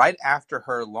 again, right after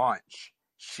her launch,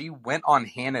 she went on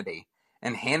Hannity.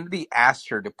 And Hannity asked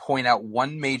her to point out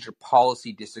one major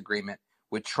policy disagreement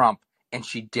with Trump, and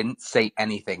she didn't say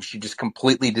anything. She just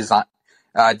completely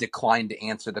declined to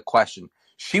answer the question.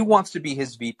 She wants to be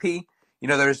his VP.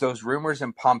 There's those rumors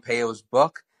in Pompeo's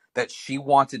book that she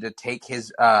wanted to take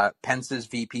his Pence's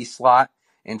VP slot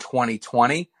in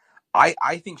 2020.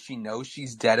 I think she knows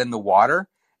she's dead in the water,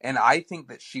 and I think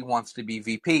that she wants to be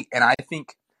VP. And I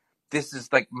think this is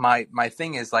my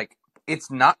thing is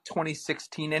it's not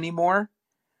 2016 anymore,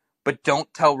 but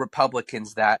don't tell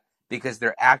Republicans that, because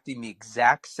they're acting the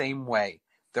exact same way.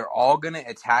 They're all going to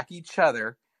attack each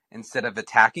other instead of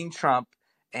attacking Trump.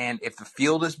 And if the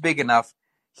field is big enough,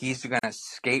 he's going to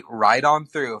skate right on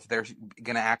through if they're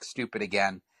going to act stupid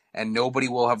again. And nobody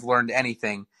will have learned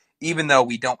anything even though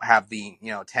we don't have the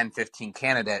 10, 15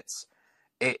 candidates,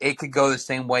 it could go the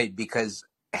same way because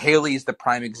Haley is the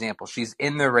prime example. She's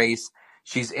in the race.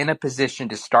 She's in a position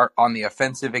to start on the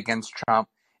offensive against Trump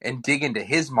and dig into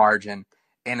his margin.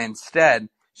 And instead,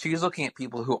 she's looking at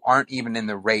people who aren't even in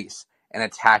the race and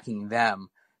attacking them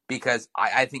because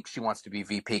I think she wants to be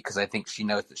VP because I think she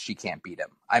knows that she can't beat him.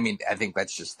 I mean, I think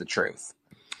that's just the truth.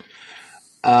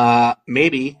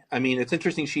 Maybe. I mean, it's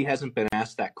interesting. She hasn't been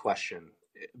asked that question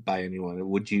by anyone.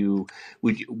 Would you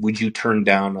turn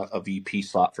down a VP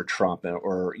slot for Trump,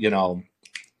 or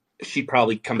she'd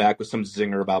probably come back with some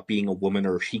zinger about being a woman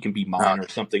or he can be mine or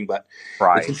something. But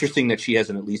It's interesting that she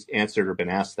hasn't at least answered or been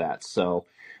asked that. So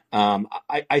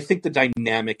I think the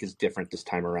dynamic is different this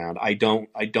time around. I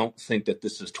don't think that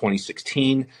this is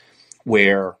 2016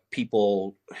 where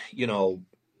people,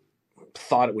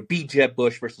 thought it would be Jeb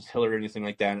Bush versus Hillary or anything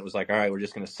like that. And it was like, all right, we're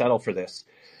just going to settle for this.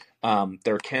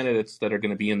 There are candidates that are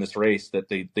going to be in this race that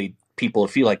people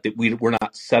feel like that we're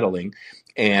not settling,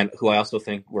 and who I also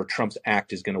think where Trump's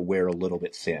act is going to wear a little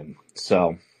bit thin.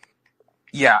 So,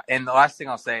 yeah. And the last thing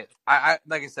I'll say, I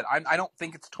like I said, I don't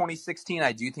think it's 2016.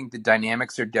 I do think the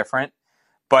dynamics are different,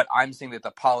 but I'm saying that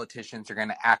the politicians are going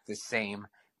to act the same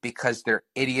because they're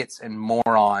idiots and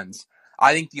morons.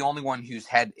 I think the only one whose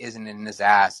head isn't in his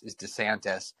ass is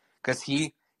DeSantis because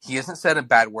he hasn't said a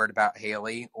bad word about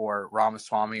Haley or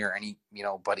Ramaswamy or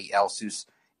anybody else who's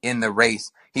in the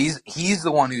race. He's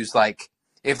the one who's like,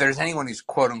 if there's anyone who's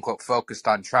quote unquote focused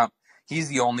on Trump, he's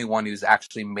the only one who's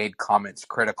actually made comments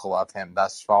critical of him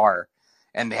thus far,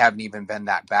 and they haven't even been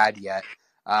that bad yet.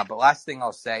 But last thing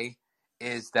I'll say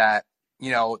is that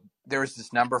there was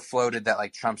this number floated that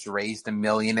like Trump's raised $1.5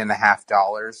 million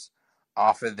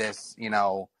off of this,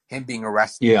 him being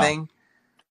arrested thing.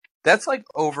 That's like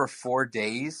over 4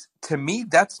 days. To me,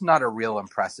 that's not a real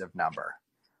impressive number.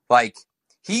 Like,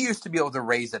 he used to be able to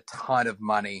raise a ton of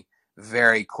money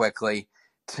very quickly.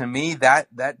 To me, that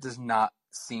does not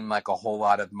seem like a whole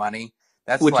lot of money.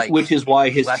 That's which is why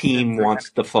his team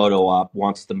wants the photo op,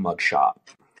 wants the mugshot.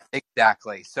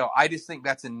 Exactly. So I just think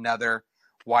that's another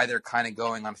why they're kind of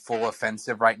going on full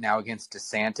offensive right now against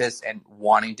DeSantis and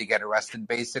wanting to get arrested,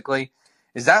 basically,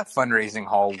 is that fundraising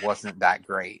haul wasn't that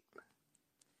great.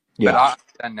 Yeah. But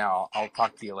I'll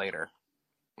talk to you later.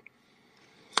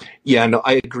 Yeah, no,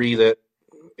 I agree that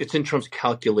it's in Trump's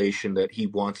calculation that he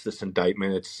wants this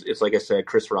indictment. It's like I said,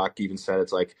 Chris Rock even said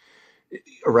it's like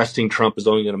arresting Trump is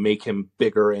only going to make him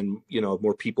bigger and,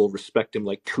 more people respect him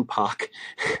like Tupac.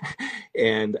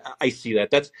 And I see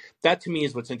that. That to me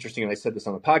is what's interesting. And I said this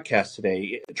on the podcast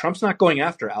today. Trump's not going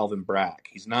after Alvin Bragg.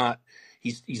 He's not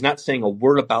saying a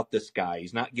word about this guy.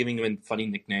 He's not giving him a funny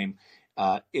nickname.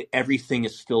 Everything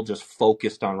is still just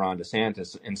focused on Ron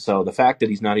DeSantis. And so the fact that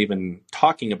he's not even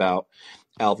talking about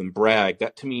Alvin Bragg,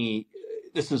 that to me,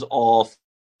 this is all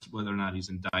whether or not he's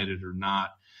indicted or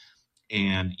not.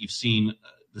 And you've seen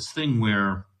this thing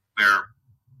where I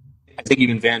think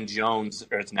even Van Jones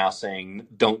is now saying,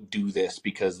 don't do this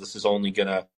because this is only going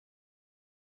to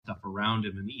stuff around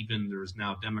him. And even there's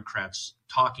now Democrats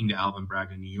talking to Alvin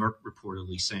Bragg in New York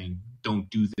reportedly saying, don't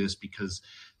do this because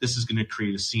this is going to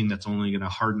create a scene that's only going to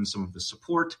harden some of the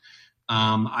support.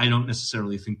 I don't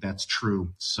necessarily think that's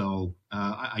true. So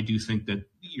I do think that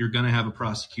you're going to have a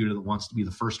prosecutor that wants to be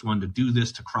the first one to do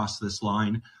this, to cross this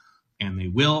line. And they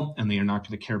will, and they are not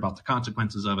going to care about the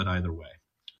consequences of it either way.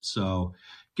 So,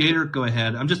 Gator, go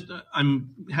ahead.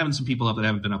 I'm having some people up that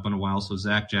haven't been up in a while. So,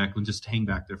 Zach, Jacqueline, just hang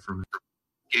back there for a minute.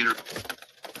 Gator.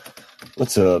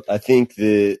 What's up? I think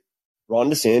that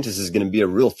Ron DeSantis is going to be a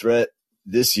real threat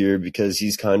this year because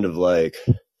he's kind of like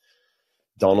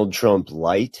Donald Trump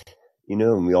light,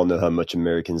 and we all know how much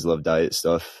Americans love diet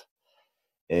stuff.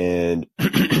 And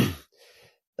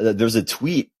there's a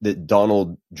tweet that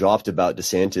Donald dropped about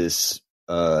DeSantis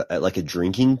at like a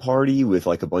drinking party with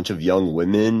like a bunch of young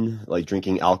women, like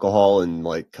drinking alcohol and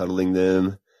like cuddling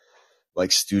them,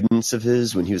 like students of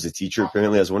his when he was a teacher.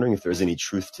 Apparently, I was wondering if there's any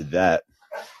truth to that.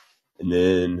 And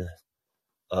then,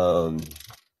 I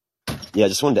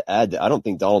just wanted to add that I don't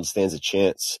think Donald stands a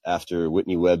chance after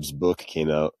Whitney Webb's book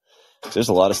came out. There's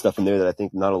a lot of stuff in there that I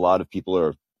think not a lot of people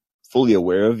are fully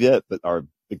aware of yet, but are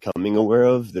becoming aware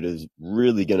of, that is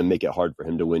really going to make it hard for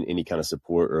him to win any kind of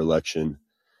support or election.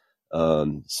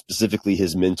 Specifically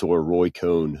his mentor, Roy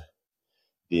Cohn,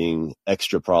 being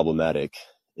extra problematic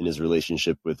in his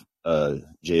relationship with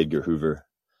J. Edgar Hoover.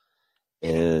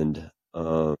 And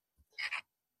honestly,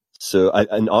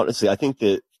 I think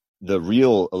that the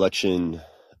real election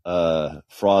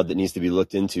fraud that needs to be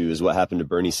looked into is what happened to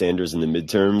Bernie Sanders in the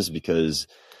midterms, because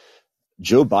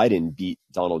Joe Biden beat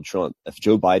Donald Trump. If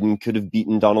Joe Biden could have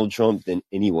beaten Donald Trump, then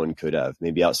anyone could have,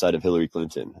 maybe outside of Hillary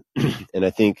Clinton. And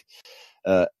I think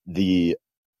when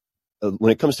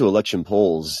it comes to election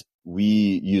polls,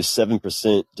 we use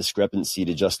 7% discrepancy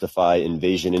to justify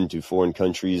invasion into foreign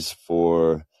countries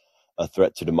for a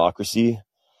threat to democracy.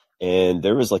 And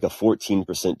there was like a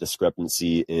 14%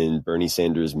 discrepancy in Bernie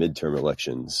Sanders' midterm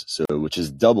elections, which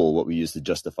is double what we use to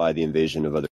justify the invasion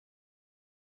of other.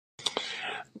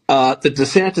 The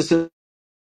DeSantis,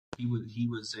 he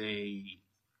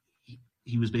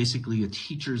was basically a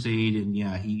teacher's aide, and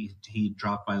yeah, he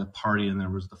dropped by the party, and there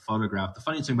was the photograph. The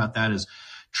funny thing about that is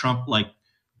Trump went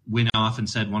off and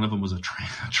said one of them was a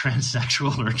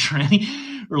transsexual or a tranny,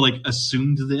 or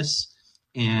assumed this.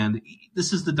 And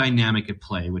this is the dynamic at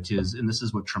play, which is, and this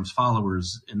is what Trump's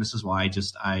followers, and this is why I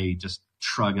just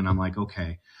shrug and I'm like,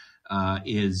 okay, we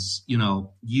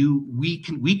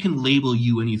can label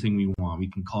you anything we want. We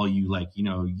can call you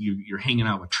you're hanging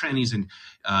out with trannies and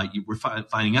we're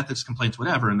fighting ethics complaints,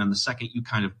 whatever. And then the second you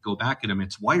kind of go back at him,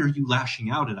 it's why are you lashing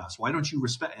out at us? Why don't you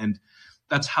respect? And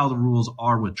that's how the rules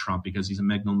are with Trump, because he's a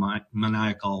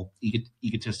megalomaniacal,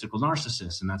 egotistical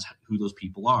narcissist, and that's who those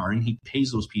people are. And he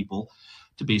pays those people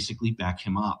to basically back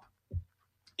him up.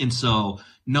 And so,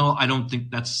 no, I don't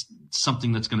think that's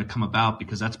something that's going to come about,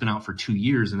 because that's been out for 2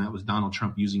 years, and that was Donald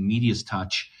Trump using media's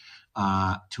touch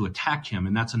to attack him.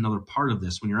 And that's another part of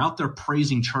this. When you're out there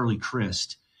praising Charlie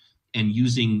Crist and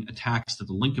using attacks that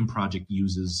the Lincoln Project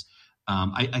uses,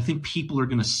 I think people are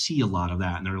going to see a lot of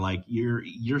that, and they're like,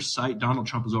 your site, Donald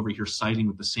Trump is over here citing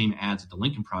with the same ads that the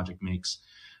Lincoln Project makes.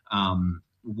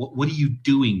 What are you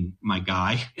doing, my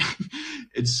guy?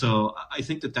 And so I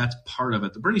think that that's part of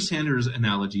it. The Bernie Sanders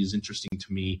analogy is interesting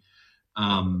to me,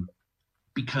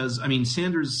 because I mean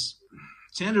Sanders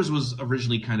was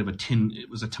originally kind of it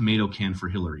was a tomato can for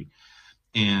Hillary,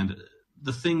 and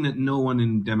the thing that no one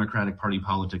in Democratic Party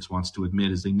politics wants to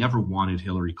admit is they never wanted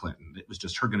Hillary Clinton. It was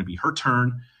just going to be her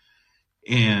turn,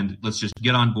 and let's just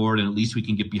get on board, and at least we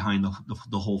can get behind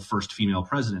the whole first female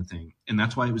president thing. And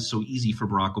that's why it was so easy for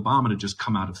Barack Obama to just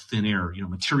come out of thin air,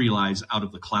 materialize out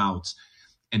of the clouds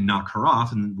and knock her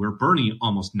off, and where Bernie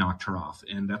almost knocked her off.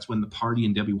 And that's when the party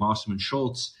and Debbie Wasserman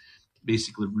Schultz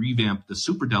basically revamped the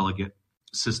superdelegate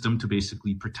system to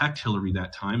basically protect Hillary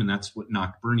that time, and that's what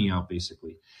knocked Bernie out,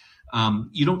 basically.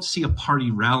 You don't see a party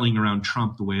rallying around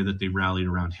Trump the way that they rallied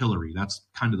around Hillary. That's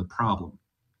kind of the problem.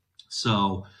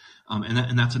 So,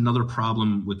 and that's another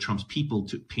problem with Trump's people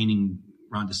painting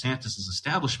Ron DeSantis'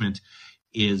 establishment,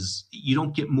 is you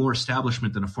don't get more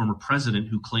establishment than a former president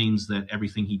who claims that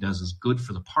everything he does is good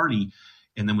for the party,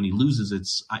 and then when he loses,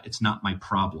 it's not my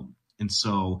problem. And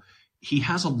so he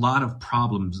has a lot of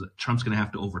problems that Trump's going to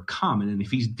have to overcome. And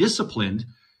if he's disciplined,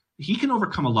 he can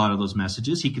overcome a lot of those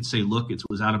messages. He could say, look, it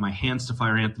was out of my hands to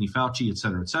fire Anthony Fauci, et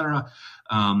cetera, et cetera.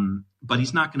 But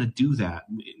he's not going to do that.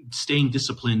 Staying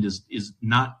disciplined is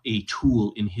not a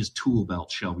tool in his tool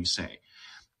belt, shall we say.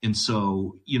 And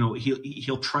so,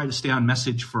 he'll try to stay on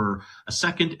message for a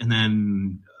second, and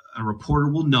then a reporter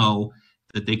will know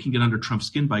that they can get under Trump's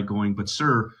skin by going, but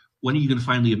sir, when are you going to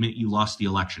finally admit you lost the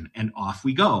election? And off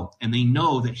we go. And they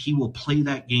know that he will play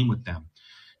that game with them.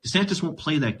 DeSantis won't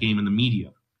play that game in the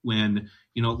media. When,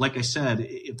 like I said,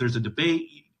 if there's a debate,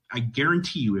 I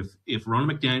guarantee you, if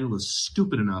Ronna McDaniel is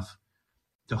stupid enough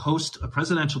to host a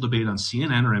presidential debate on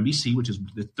CNN or NBC, which is,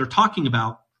 they're talking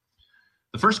about,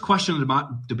 the first question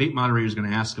the debate moderator is going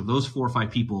to ask of those 4 or 5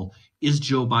 people is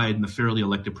Joe Biden the fairly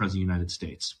elected president of the United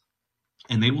States?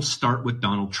 And they will start with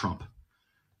Donald Trump.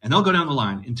 And they'll go down the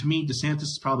line. And to me, DeSantis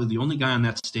is probably the only guy on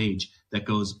that stage that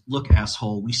goes, look,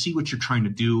 asshole, we see what you're trying to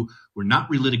do. We're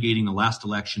not relitigating the last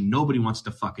election. Nobody wants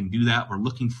to fucking do that. We're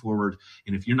looking forward.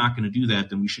 And if you're not going to do that,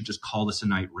 then we should just call this a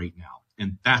night right now.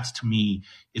 And that's, to me,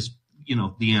 is,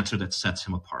 the answer that sets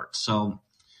him apart. So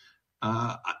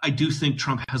I do think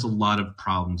Trump has a lot of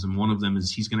problems. And one of them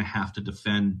is he's going to have to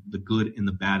defend the good and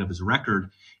the bad of his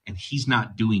record. And he's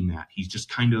not doing that. He's just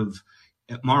kind of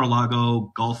at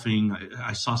Mar-a-Lago golfing.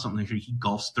 I saw something here. He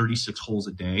golfs 36 holes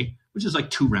a day, which is like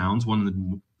 2 rounds.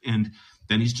 And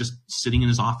then he's just sitting in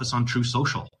his office on True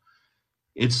Social.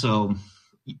 It's so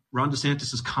Ron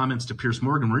DeSantis' comments to Piers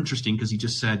Morgan were interesting, because he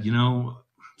just said,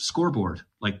 scoreboard.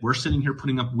 Like, we're sitting here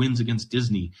putting up wins against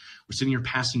Disney. We're sitting here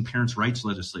passing parents' rights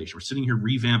legislation. We're sitting here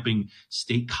revamping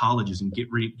state colleges and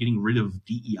getting rid of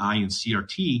DEI and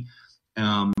CRT.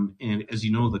 And as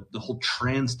you know, the whole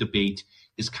trans debate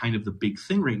is kind of the big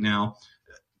thing right now.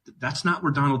 That's not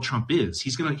where Donald Trump is.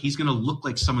 He's gonna look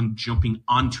like someone jumping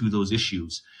onto those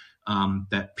issues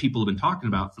that people have been talking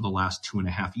about for the last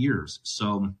 2.5 years.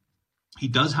 So he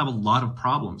does have a lot of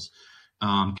problems.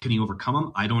 Can he overcome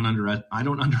them? I don't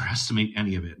underestimate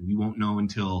any of it. We won't know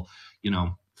until,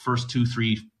 first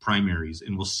 2-3 primaries,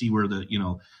 and we'll see where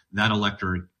that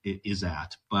electorate is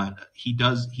at. But he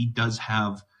does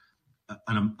have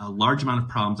a large amount of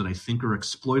problems that I think are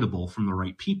exploitable from the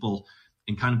right people.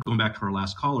 And kind of going back to our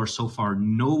last caller, so far,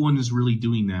 no one is really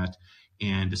doing that.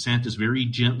 And DeSantis very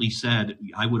gently said,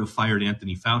 I would have fired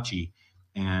Anthony Fauci.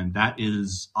 And that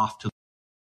is off to.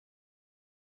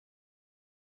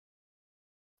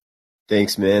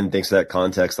 Thanks, man. Thanks for that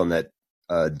context on that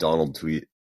Donald tweet.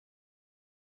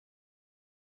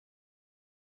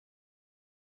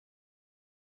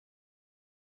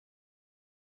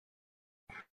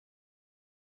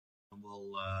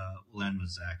 We'll end with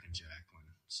Zach and Jacqueline.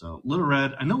 So, Little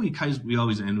Red, I know we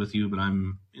always end with you, but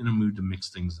I'm in a mood to mix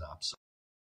things up. So.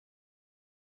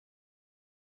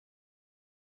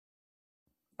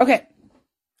 Okay.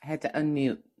 I had to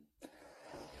unmute.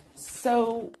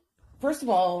 So, first of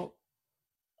all,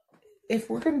 if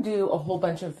we're going to do a whole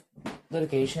bunch of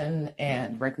litigation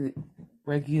and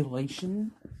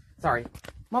regulation, sorry,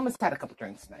 Mom has had a couple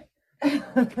drinks tonight.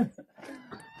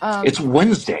 It's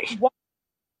Wednesday.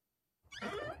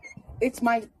 It's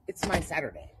my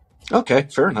Saturday. Okay,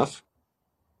 fair enough.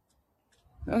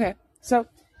 Okay, so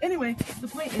anyway, the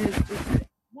point is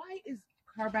why is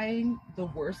car buying the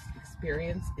worst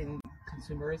experience in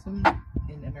consumerism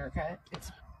in America?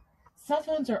 Cell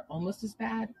phones are almost as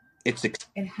bad.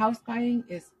 And house buying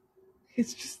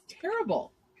it's just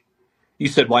terrible. You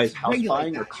said why is house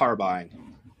buying or car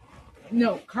buying?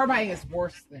 No, car buying is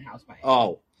worse than house buying.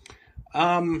 Oh,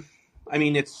 I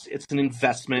mean, it's an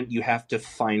investment. You have to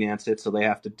finance it, so they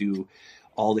have to do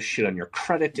all the shit on your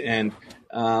credit. And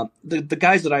the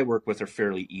guys that I work with are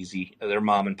fairly easy. They're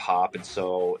mom and pop, and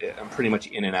so I'm pretty much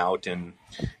in and out in,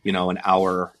 an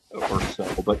hour or so.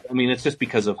 But I mean, it's just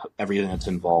because of everything that's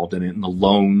involved in it, and the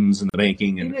loans and the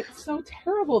banking. And it's so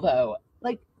terrible, though.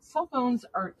 Like, cell phones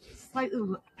are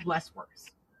slightly less worse,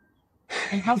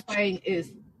 and house buying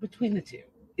is between the two.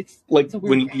 It's like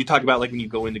when you talk about like when you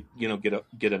go in to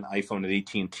get an iPhone at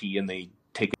AT&T and they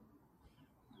take it.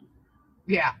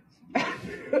 Yeah.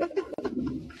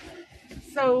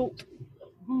 So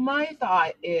my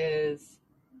thought is,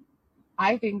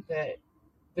 I think that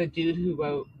the dude who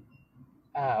wrote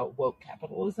Woke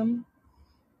Capitalism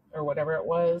or whatever it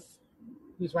was,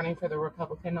 who's running for the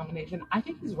Republican nomination, I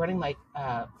think he's running like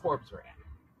Forbes ran.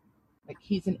 Like,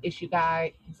 he's an issue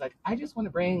guy. He's like, I just want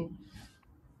to bring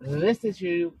this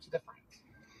issue to the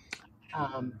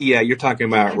front. Yeah, you're talking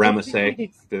about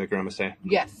Ramsey, the Ramsey.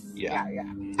 Yes. Yeah.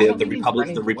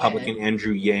 The Republican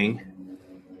Andrew Yang.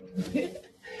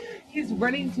 He's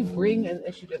running to bring an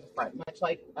issue to the front, much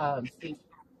like Steve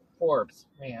Forbes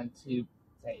ran to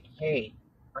say, hey,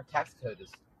 our tax code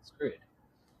is screwed.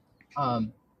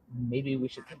 Maybe we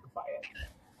should simplify it.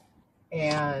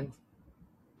 And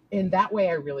in that way,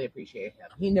 I really appreciate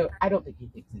him. I don't think he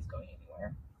thinks he's going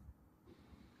anywhere.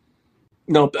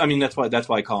 No, I mean that's why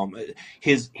I call him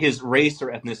his race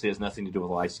or ethnicity has nothing to do with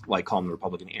why I call him the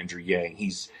Republican Andrew Yang.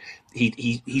 He's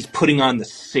putting on the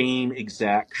same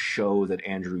exact show that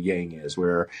Andrew Yang is,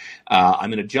 where I'm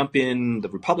going to jump in the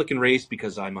Republican race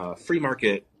because I'm a free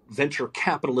market venture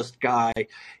capitalist guy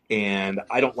and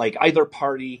I don't like either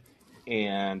party.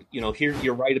 And here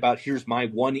you're right about here's my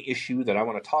one issue that I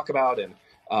want to talk about, and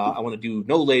I want to do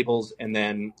no labels, and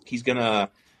then he's gonna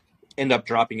end up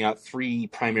dropping out 3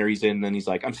 primaries in, and then he's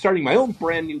like, I'm starting my own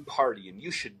brand new party and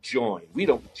you should join. We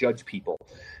don't judge people.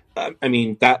 I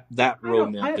mean, that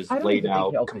roadmap is laid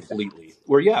out completely.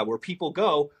 Where people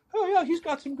go, oh yeah, he's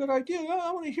got some good ideas. Oh,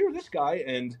 I want to hear this guy.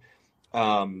 And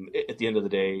at the end of the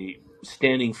day,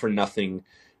 standing for nothing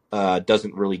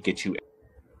doesn't really get you.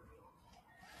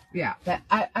 Yeah, but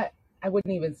I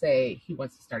wouldn't even say he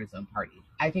wants to start his own party.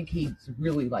 I think he's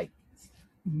really like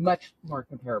much more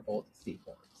comparable to Steve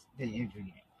Forbes than Andrew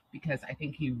Yang, because I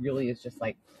think he really is just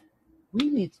like, we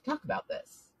need to talk about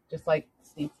this, just like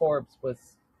Steve Forbes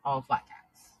was all flat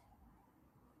tax,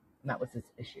 and that was his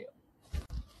issue,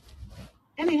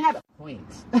 and he had a point.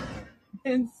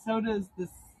 And so does this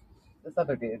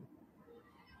other dude.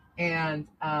 And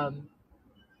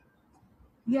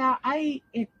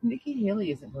Nikki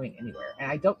Haley isn't going anywhere, and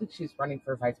I don't think she's running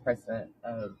for vice president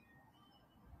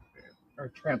or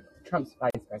Trump's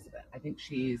vice president. I think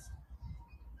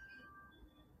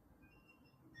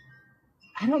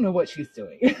I don't know what she's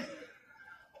doing,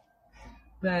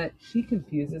 but she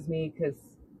confuses me because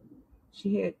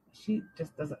she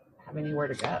just doesn't have anywhere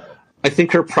to go. I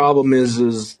think her problem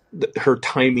is that her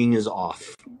timing is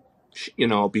off.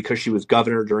 Because she was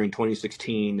governor during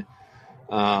 2016.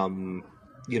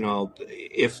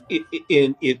 if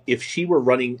she were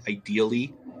running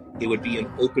ideally, it would be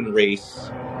an open race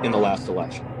in the last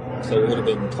election. So it would have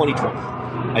been 2020.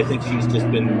 I think she's just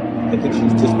been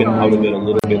out of it a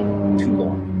little bit too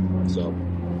long. So,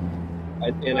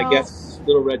 I guess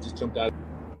Little Red just jumped out.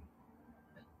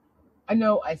 I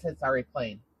know I said sorry,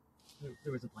 plane.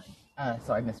 There was a plane,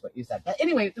 so I missed what you said. But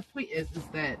anyway, the point is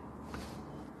that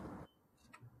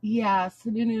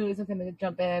Sununu isn't going to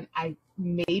jump in.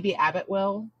 Maybe Abbott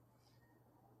will.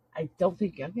 I don't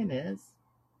think Youngkin is.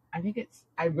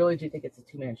 I really do think it's a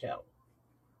two-man show.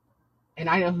 And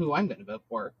I know who I'm going to vote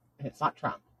for, and it's not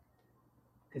Trump,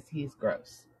 because he's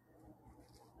gross.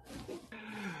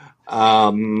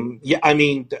 I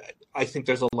think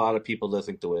there's a lot of people that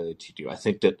think the way that you do. I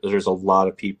think that there's a lot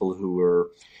of people who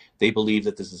they believe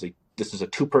that this is a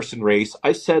two-person race.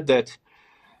 I said that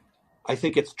I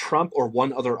think it's Trump or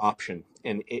one other option,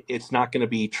 and it's not going to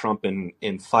be Trump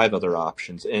and five other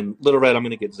options. And Little Red, I'm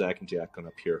going to get Zach and Jack on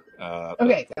up here.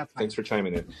 Okay, that's fine. Thanks for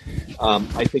chiming in.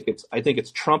 I think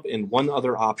it's Trump and one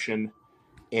other option,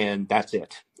 and that's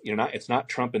it. It's not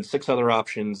Trump and six other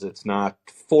options. It's not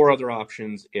four other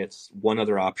options. It's one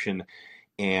other option,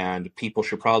 and people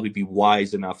should probably be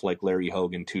wise enough, like Larry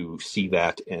Hogan, to see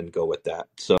that and go with that.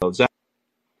 So, Zach.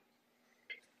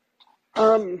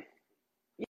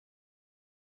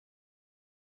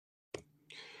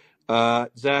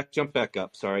 Zach, jump back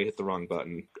up. Sorry, I hit the wrong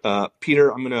button.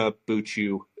 Peter, I'm going to boot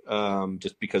you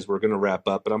just because we're going to wrap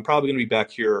up, but I'm probably going to be back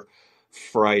here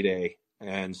Friday,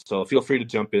 and so feel free to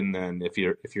jump in then if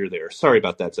you're there. Sorry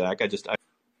about that, Zach.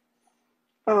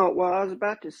 Oh, well, I was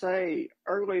about to say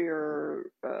earlier,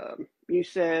 you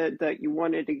said that you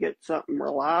wanted to get something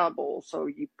reliable, so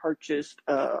you purchased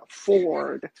a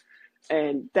Ford,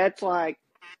 and that's like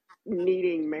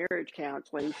needing marriage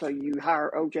counseling, so you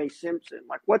hire O.J. Simpson.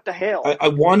 Like, what the hell? I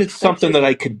wanted something that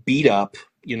I could beat up,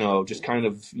 just kind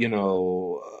of,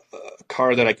 a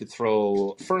car that I could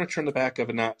throw furniture in the back of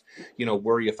and not,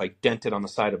 worry if I dented on the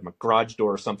side of my garage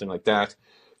door or something like that.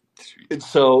 And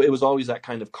so it was always that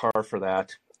kind of car for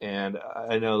that. And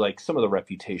I know like some of the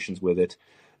reputations with it,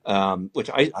 which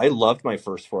I loved my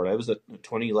first Ford. I was a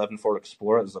 2011 Ford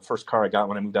Explorer. It was the first car I got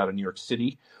when I moved out of New York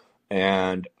City.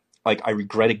 And like, I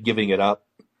regretted giving it up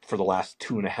for the last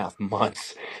 2.5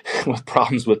 months with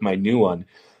problems with my new one.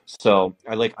 So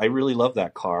I really love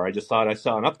that car. I just thought I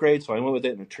saw an upgrade, so I went with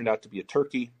it, and it turned out to be a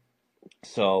turkey.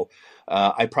 So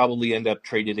I probably end up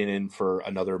trading it in for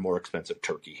another more expensive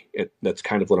turkey. That's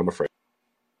kind of what I'm afraid.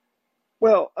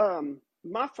 Well,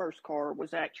 my first car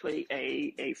was actually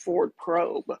a Ford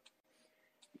Probe,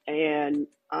 and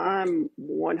I'm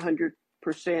 100%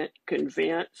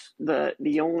 convinced that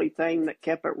the only thing that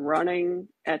kept it running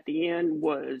at the end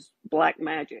was black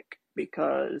magic,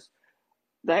 because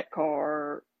that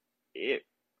car,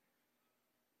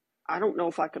 I don't know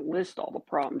if I could list all the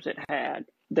problems it had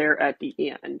there at the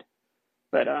end,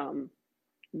 but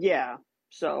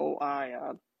so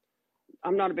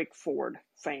I'm not a big Ford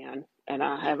fan, and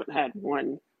I haven't had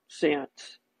one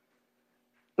since,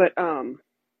 but I'm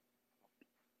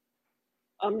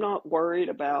not worried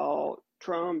about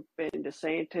Trump and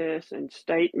DeSantis and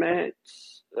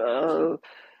statements.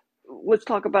 Let's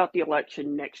talk about the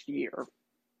election next year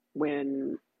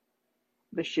when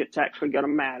the shit's actually going to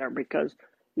matter, because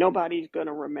nobody's going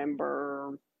to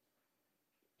remember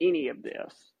any of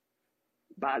this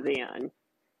by then.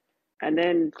 And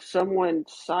then someone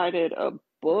cited a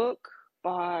book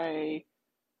by,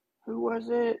 who was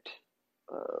it?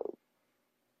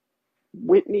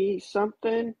 Whitney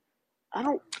something.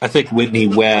 I think Whitney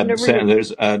Webb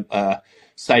there's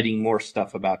citing more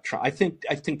stuff about Trump. I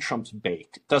think Trump's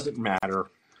baked. It doesn't matter.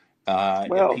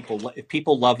 If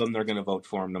people love him, they're going to vote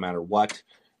for him no matter what.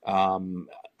 I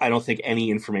don't think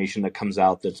any information that comes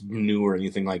out that's new or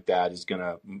anything like that is going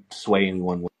to sway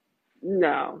anyone.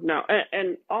 No.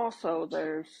 And also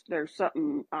there's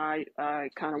something I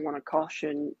kind of want to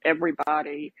caution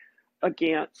everybody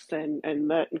against, and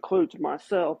that includes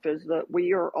myself, is that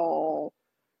we are all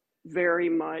very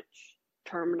much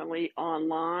terminally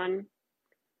online,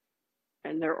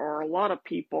 and there are a lot of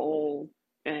people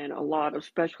and a lot of,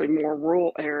 especially more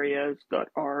rural areas, that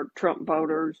are Trump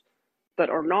voters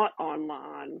that are not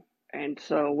online. And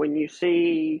so when you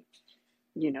see,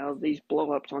 these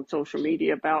blow-ups on social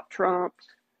media about Trump,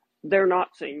 they're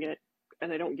not seeing it,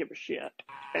 and they don't give a shit.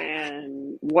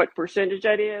 And what percentage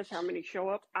that is, how many show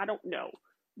up, I don't know.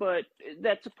 But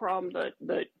that's a problem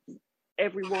that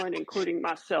everyone, including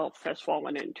myself, has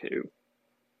fallen into.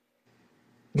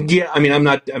 Yeah,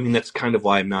 that's kind of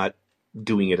why I'm not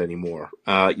doing it anymore.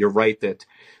 You're right that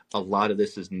a lot of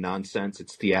this is nonsense.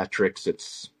 It's theatrics.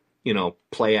 It's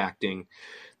play acting.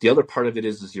 The other part of it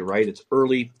is you're right, it's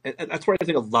early. And that's where I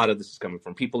think a lot of this is coming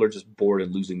from. People are just bored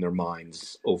and losing their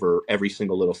minds over every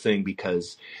single little thing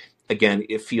because, again,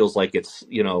 it feels like it's,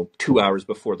 2 hours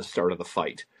before the start of the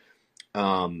fight.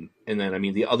 And then, I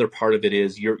mean, the other part of it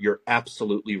is you're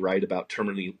absolutely right about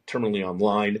terminally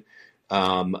online.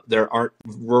 There aren't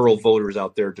rural voters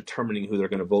out there determining who they're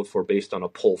going to vote for based on a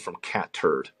poll from Cat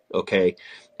Turd. Okay.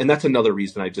 And that's another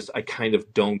reason I kind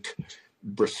of don't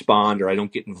respond, or I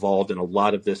don't get involved in a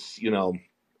lot of this,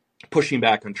 pushing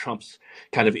back on Trump's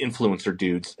kind of influencer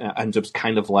dudes. I'm just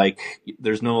kind of like,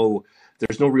 there's no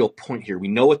real point here. We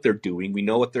know what they're doing. We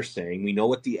know what they're saying. We know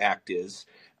what the act is.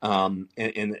 And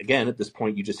again, at this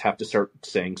point, you just have to start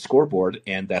saying scoreboard,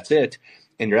 and that's it.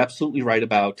 And you're absolutely right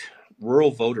about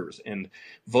rural voters and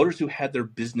voters who had their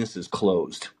businesses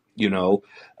closed,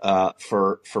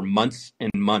 for months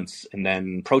and months, and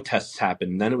then protests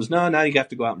happened. And then it was, no, now you have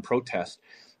to go out and protest.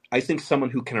 I think someone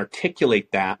who can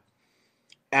articulate that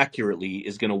accurately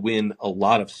is going to win a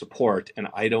lot of support. And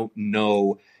I don't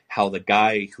know how the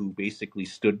guy who basically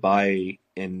stood by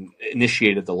and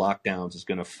initiated the lockdowns is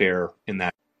going to fare in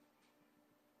that.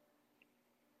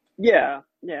 Yeah.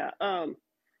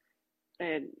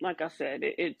 And like I said,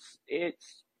 it's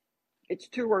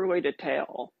too early to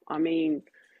tell. I mean,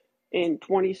 in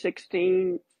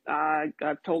 2016,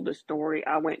 I've told this story.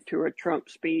 I went to a Trump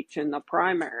speech in the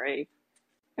primary,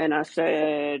 and I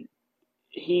said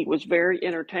he was very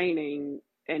entertaining,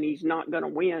 and he's not going to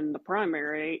win the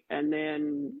primary. And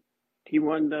then he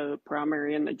won the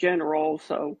primary and the general.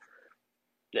 So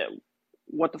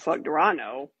what the fuck do I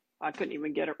know? I couldn't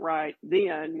even get it right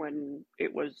then when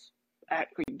it was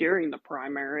actually during the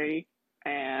primary,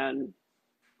 and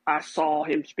I saw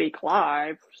him speak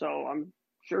live. So I'm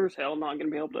sure as hell not going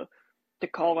to be able to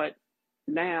call it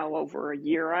now over a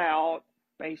year out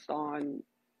based on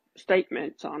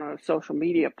statements on a social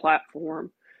media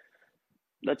platform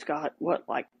that's got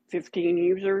like 15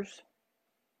 users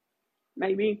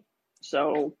maybe.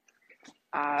 So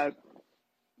I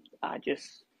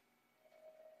just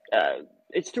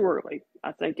it's too early.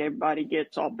 I think everybody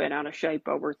gets all bent out of shape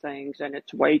over things, and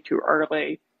it's way too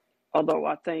early. Although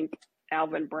I think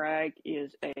Alvin Bragg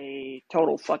is a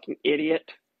total fucking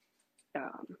idiot.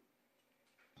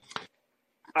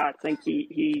 I think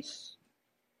he's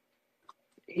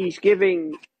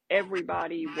giving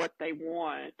everybody what they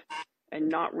want and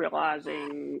not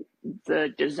realizing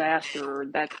the disaster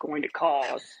that's going to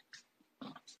cause.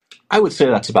 I would say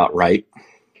that's about right.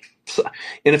 So,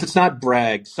 and if it's not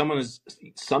Bragg, some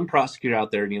prosecutor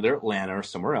out there in either Atlanta or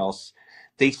somewhere else,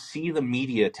 they see the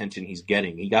media attention he's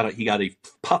getting. He got a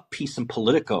puff piece in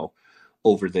Politico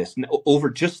over this, over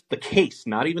just the case,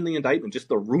 not even the indictment, just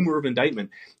the rumor of indictment.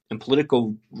 And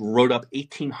Politico wrote up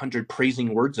 1,800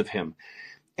 praising words of him.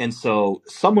 And so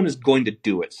someone is going to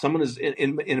do it. Someone is, and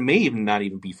it may even not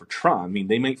even be for Trump. I mean,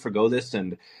 they might forgo this,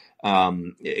 and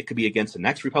it could be against the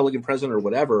next Republican president or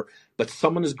whatever, but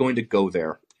someone is going to go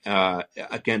there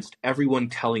against everyone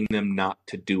telling them not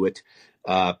to do it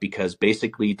because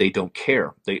basically they don't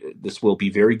care. This will be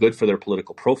very good for their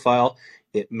political profile.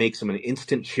 It makes them an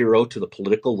instant hero to the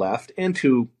political left and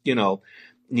to,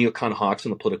 neocon hawks on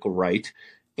the political right.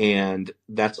 And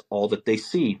that's all that they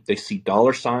see. They see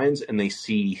dollar signs and they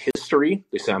see history.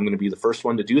 They say, I'm going to be the first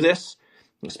one to do this,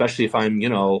 especially if I'm,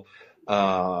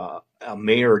 a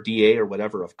mayor or DA or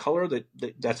whatever of color.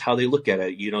 That's how they look at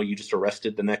it. You just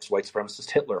arrested the next white supremacist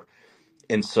Hitler.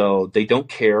 And so they don't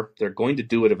care. They're going to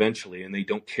do it eventually, and they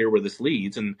don't care where this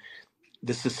leads. And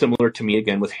this is similar to me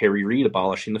again with Harry Reid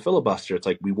abolishing the filibuster. It's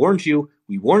like, we warned you.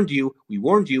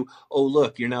 Oh,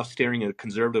 look, you're now staring at a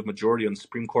conservative majority on the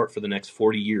Supreme Court for the next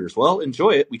 40 years. Well,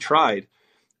 enjoy it. We tried.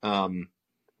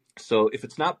 So if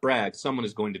it's not Bragg, someone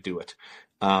is going to do it.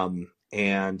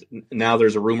 And now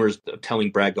there's rumors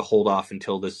telling Bragg to hold off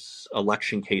until this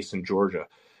electioneering case in Georgia,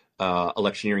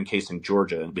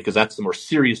 because that's the more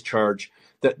serious charge.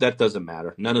 That doesn't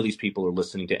matter. None of these people are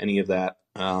listening to any of that.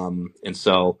 And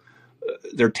so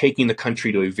they're taking the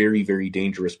country to a very, very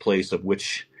dangerous place, of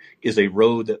which is the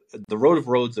road of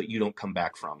roads that you don't come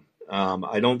back from.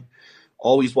 I don't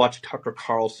always watch Tucker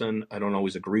Carlson. I don't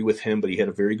always agree with him, but he had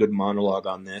a very good monologue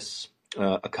on this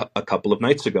a couple of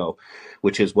nights ago,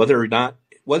 which is whether or not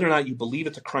you believe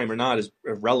it's a crime or not is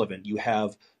irrelevant. You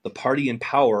have the party in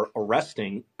power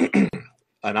arresting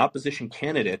an opposition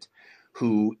candidate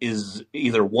who is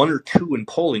either 1 or 2 in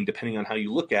polling, depending on how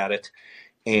you look at it.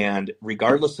 And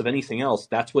regardless of anything else,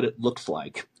 that's what it looks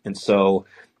like. And so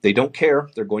they don't care.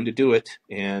 They're going to do it.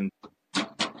 And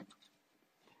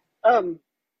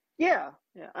yeah.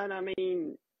 And I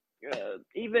mean,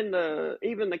 even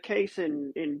the case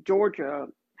in Georgia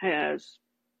has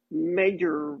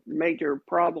major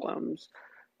problems.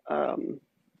 The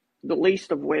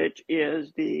least of which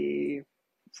is the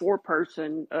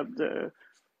foreperson of the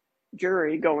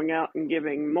jury going out and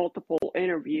giving multiple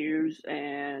interviews,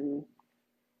 and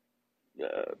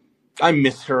I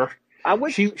miss her. I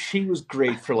wish she was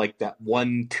great for like that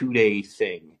 1-2 day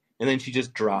thing, and then she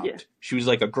just dropped. Yeah. She was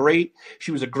a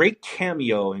great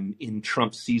cameo in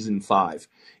Trump season 5,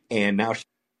 and now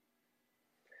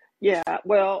Yeah,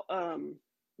 well,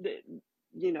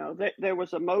 there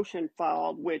was a motion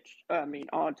filed, which, I mean,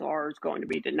 odds are is going to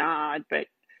be denied, but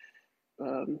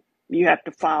you have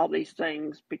to file these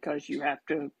things because you have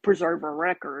to preserve a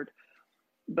record.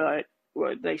 But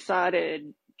what they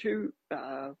cited, two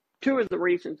of the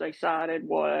reasons they cited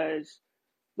was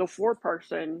the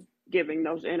foreperson giving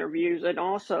those interviews, and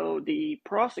also the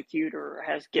prosecutor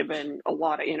has given a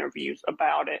lot of interviews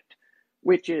about it,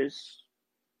 which is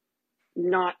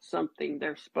not something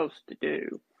they're supposed to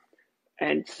do.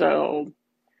 And so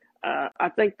I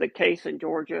think the case in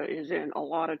Georgia is in a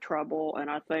lot of trouble, and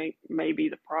I think maybe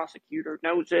the prosecutor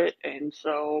knows it, and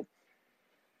so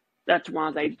that's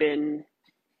why they've been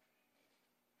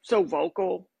so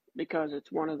vocal, because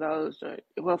it's one of those,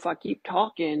 well, if I keep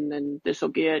talking, then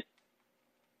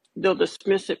they'll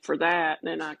dismiss it for that,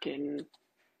 and then I can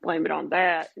blame it on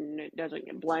that, and it doesn't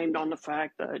get blamed on the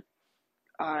fact that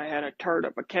I had a turd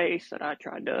of a case that I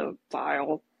tried to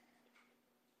file.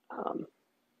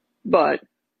 But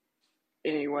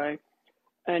anyway,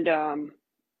 and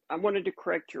I wanted to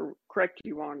correct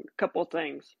you on a couple of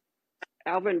things.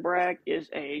 Alvin Bragg is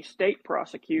a state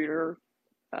prosecutor.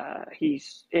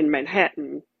 He's in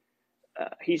Manhattan.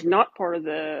 He's not part of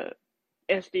the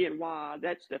SDNY.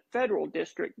 That's the federal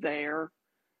district there,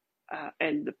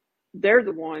 and they're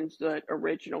the ones that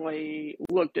originally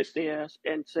looked at this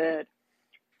and said,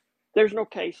 "There's no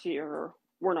case here.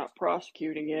 We're not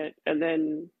prosecuting it." And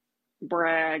then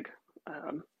Bragg,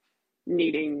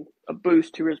 needing a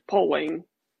boost to his polling,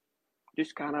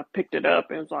 just kind of picked it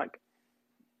up and was like,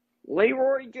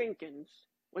 "Leroy Jenkins,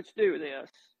 let's do this."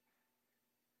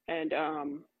 And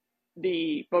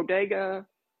the bodega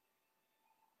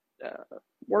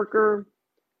worker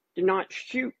did not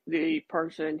shoot the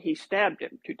person, he stabbed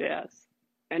him to death.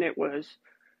 And it was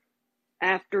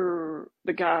after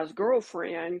the guy's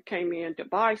girlfriend came in to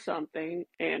buy something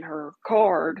and her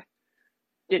card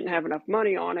didn't have enough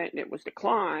money on it and it was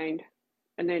declined,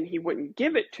 and then he wouldn't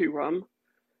give it to him.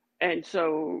 And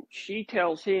so she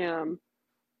tells him,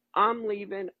 "I'm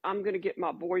leaving, I'm going to get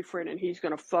my boyfriend and he's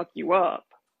going to fuck you up."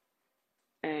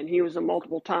 And he was a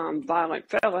multiple time violent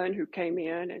felon who came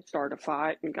in and started a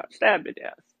fight and got stabbed to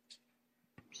death.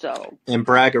 So, and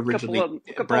Bragg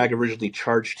originally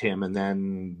charged him and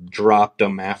then dropped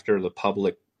him after the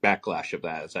public backlash of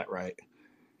that. Is that right?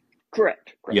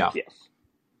 Correct. Yeah. Yes.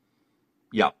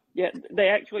 Yeah. Yeah. They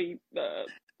actually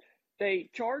they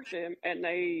charged him and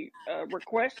they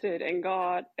requested and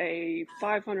got a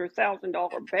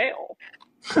 $500,000 bail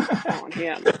on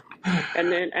him.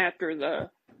 And then after the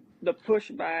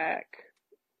pushback,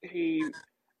 he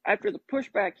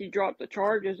dropped the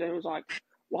charges and was like,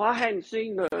 "Well, I hadn't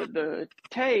seen the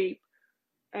tape."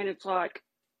 And it's like,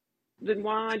 then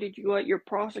why did you let your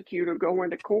prosecutor go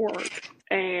into court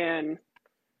and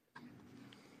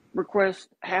request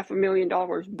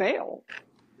 $500,000 bail?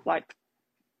 Like,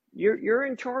 you're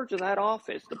in charge of that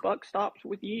office. The buck stops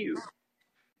with you.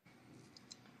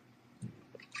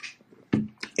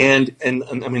 And I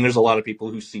mean, there's a lot of people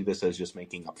who see this as just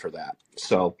making up for that.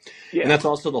 So, yeah. And that's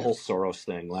also the whole Soros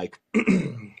thing. Like,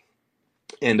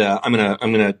 and I'm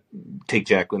gonna take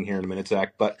Jacqueline here in a minute,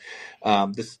 Zach. But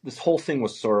this whole thing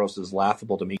with Soros is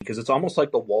laughable to me because it's almost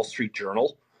like the Wall Street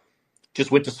Journal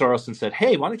just went to Soros and said,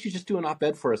 "Hey, why don't you just do an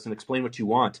op-ed for us and explain what you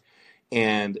want?"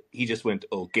 And he just went,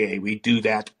 "Okay, we do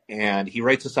that." And he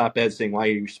writes this op-ed saying, "Why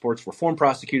are you sports reform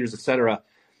prosecutors, etc."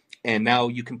 And now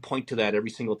you can point to that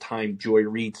every single time Joy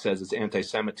Reid says it's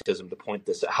anti-Semitism to point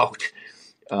this out.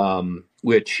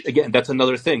 Which, again, that's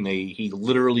another thing. He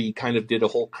literally kind of did a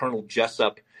whole Colonel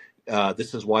Jessup,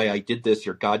 this is why I did this.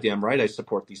 You're goddamn right I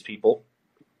support these people.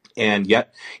 And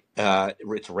yet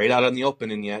it's right out in the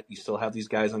open, and yet you still have these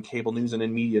guys on cable news and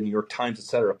in media, New York Times, et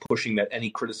cetera, pushing that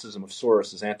any criticism of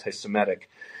Soros is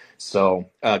anti-Semitic. So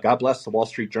God bless the Wall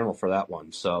Street Journal for that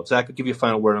one. So, Zach, I'll give you a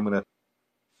final word. I'm going to...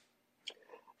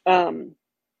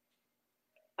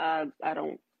 I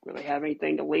don't really have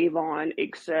anything to leave on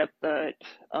except that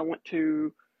I'm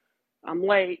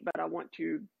late, but I want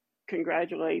to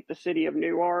congratulate the city of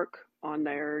Newark on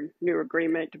their new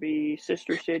agreement to be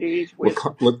sister cities with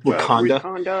Wakanda.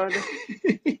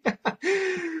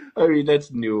 I mean,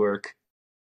 that's Newark.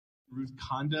 Ruth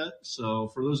Conda. So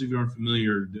for those of you who aren't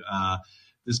familiar,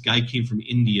 this guy came from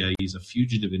India. He's a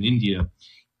fugitive in India,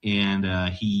 and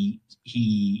he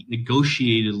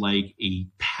negotiated like a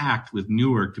pact with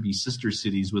Newark to be sister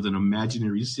cities with an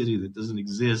imaginary city that doesn't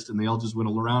exist, and they all just went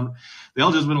along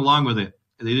with it.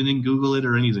 They didn't Google it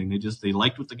or anything. They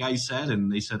liked what the guy said,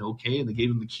 and they said okay, and they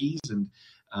gave him the keys, and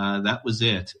that was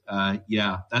it.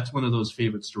 Yeah, that's one of those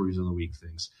favorite stories of the week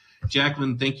things.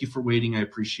 Jacqueline, thank you for waiting. I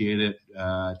appreciate it.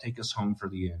 Take us home for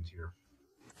the end here.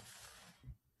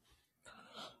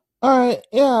 All right,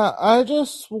 yeah, I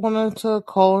just wanted to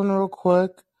call in real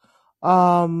quick.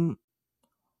 What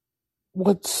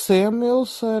Samuel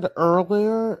said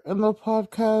earlier in the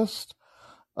podcast,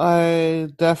 I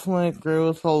definitely agree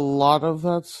with a lot of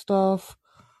that stuff.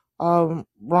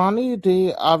 Ronnie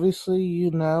D,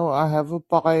 obviously, I have a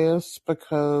bias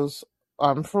because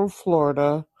I'm from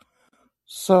Florida,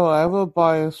 so I have a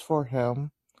bias for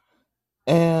him.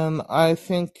 And I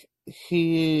think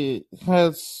he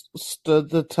has stood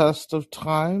the test of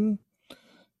time,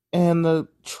 and the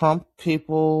Trump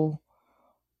people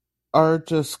are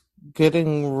just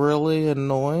getting really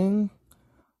annoying,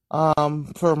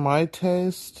 for my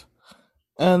taste.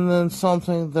 And then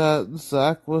something that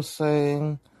Zach was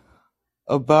saying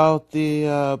about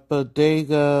the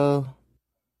bodega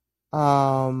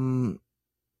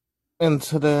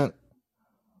incident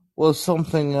was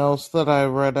something else that I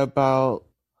read about.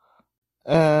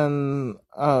 And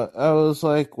I was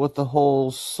like, with the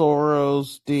whole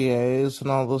Soros DAs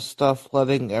and all the stuff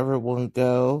letting everyone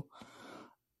go.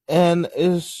 And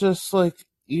it's just like,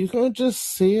 you can just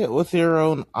see it with your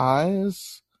own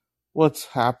eyes, what's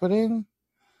happening.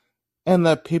 And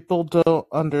that people don't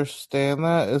understand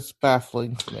that is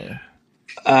baffling to me.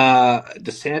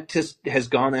 DeSantis has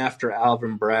gone after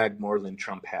Alvin Bragg more than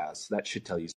Trump has. That should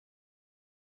tell you.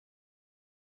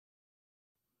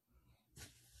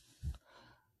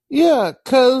 Yeah,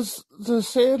 because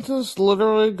DeSantis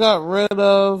literally got rid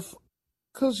of...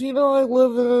 Because, I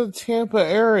live in the Tampa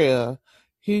area.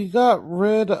 He got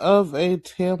rid of a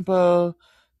Tampa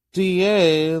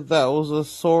DA that was a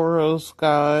Soros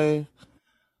guy,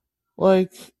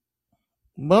 like,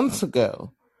 months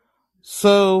ago.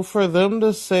 So for them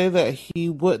to say that he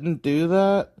wouldn't do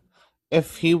that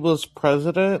if he was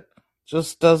president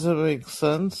just doesn't make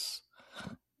sense.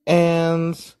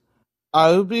 And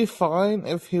I would be fine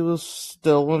if he was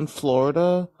still in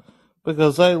Florida,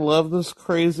 because I love this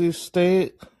crazy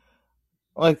state.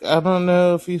 Like, I don't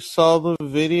know if you saw the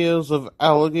videos of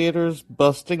alligators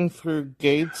busting through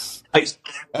gates. I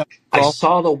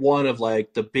saw the one of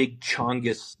like the big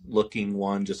Chongus looking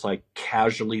one just like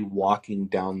casually walking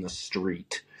down the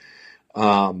street.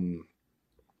 And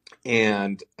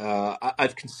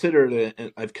I've considered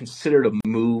a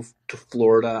move to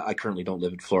Florida. I currently don't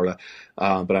live in Florida,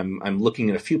 but I'm looking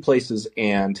at a few places.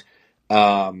 And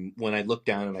when I look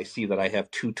down and I see that I have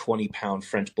two 20-pound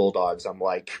French bulldogs, I'm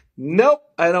like, nope,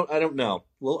 I don't know.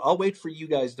 Well, I'll wait for you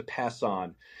guys to pass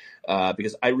on,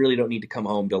 because I really don't need to come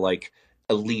home to like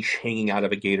a leash hanging out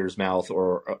of a gator's mouth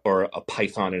or a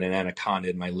python and an anaconda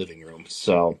in my living room.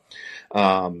 So,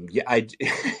 yeah,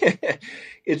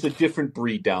 it's a different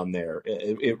breed down there.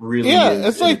 It really is. Yeah,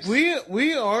 it's like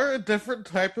we are a different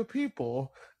type of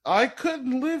people. I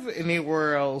couldn't live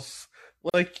anywhere else.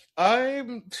 Like,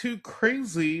 I'm too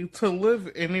crazy to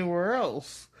live anywhere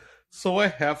else. So I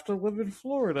have to live in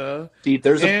Florida. See,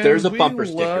 there's a bumper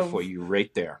sticker for you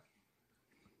right there.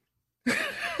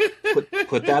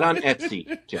 Put that on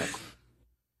Etsy, Jack.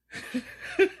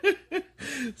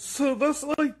 So that's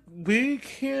like, we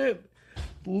can't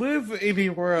live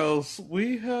anywhere else.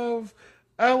 We have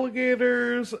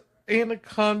alligators,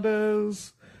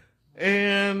 anacondas,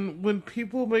 and when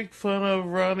people make fun of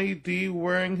Ronnie D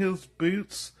wearing his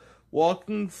boots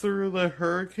walking through the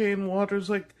hurricane waters,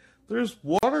 like, there's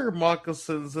water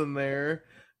moccasins in there,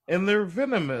 and they're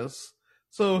venomous.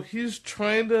 So he's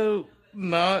trying to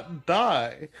not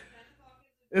die.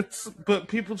 But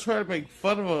people try to make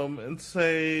fun of him and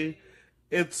say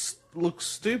it looks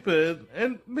stupid,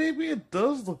 and maybe it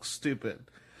does look stupid.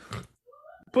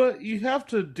 But you have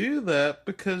to do that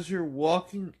because you're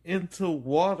walking into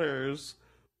waters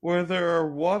where there are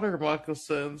water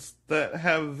moccasins that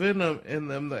have venom in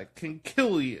them that can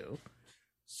kill you.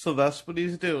 So that's what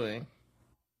he's doing.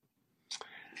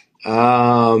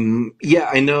 Yeah,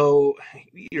 I know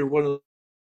you're one of.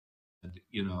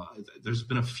 There's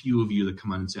been a few of you that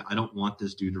come on and say, I don't want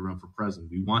this dude to run for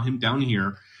president. We want him down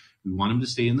here. We want him to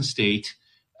stay in the state.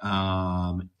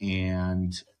 And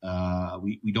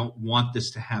we don't want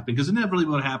this to happen, because inevitably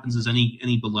what happens is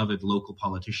any beloved local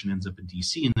politician ends up in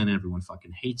DC, and then everyone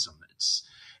fucking hates him. It's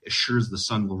as sure as the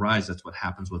sun will rise. That's what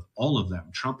happens with all of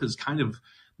them. Trump has kind of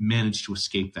managed to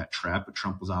escape that trap. But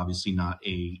Trump was obviously not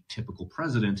a typical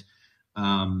president.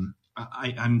 I'm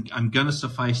going to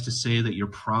suffice to say that you're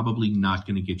probably not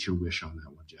going to get your wish on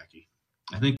that one, Jackie.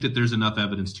 I think that there's enough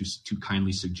evidence to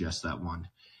kindly suggest that one.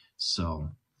 So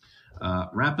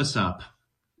wrap us up.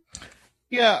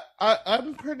 Yeah,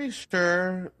 I'm pretty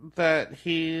sure that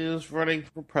he's running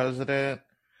for president.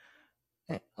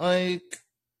 Like,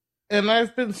 and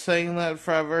I've been saying that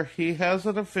forever. He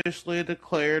hasn't officially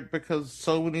declared because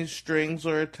so many strings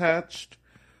are attached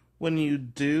when you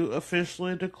do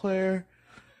officially declare.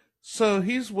 So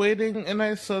he's waiting, and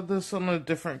I said this on a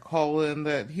different call-in,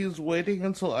 that he's waiting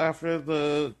until after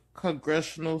the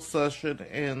congressional session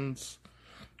ends,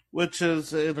 which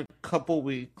is in a couple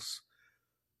weeks.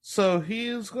 So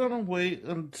he's going to wait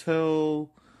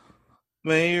until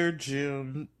May or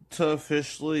June to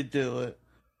officially do it.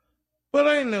 But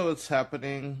I know it's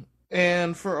happening.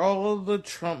 And for all of the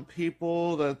Trump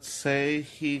people that say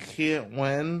he can't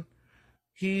win,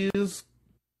 he's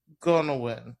going to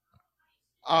win.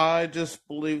 I just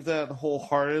believe that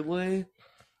wholeheartedly.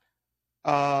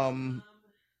 But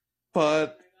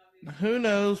who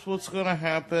knows what's going to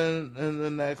happen in the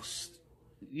next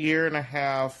year and a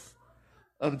half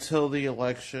until the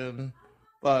election.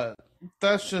 But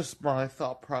that's just my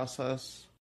thought process.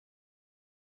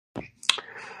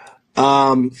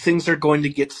 Things are going to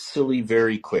get silly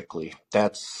very quickly.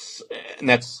 That's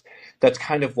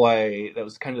kind of why that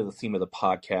was kind of the theme of the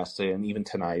podcast and even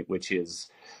tonight, which is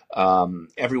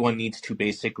everyone needs to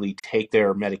basically take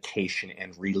their medication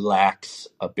and relax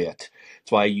a bit.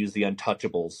 That's why I use the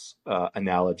Untouchables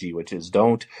analogy, which is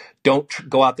don't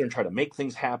go out there and try to make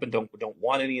things happen. Don't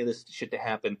want any of this shit to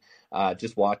happen.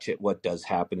 Just watch it, what does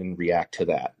happen, and react to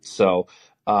that. So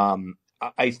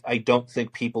I don't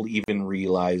think people even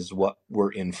realize what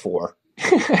we're in for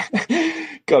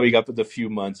coming up in a few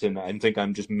months, and I think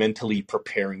I'm just mentally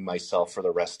preparing myself for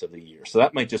the rest of the year. So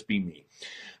that might just be me.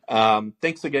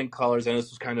 Thanks again, callers. And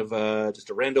this was kind of just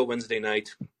a rando Wednesday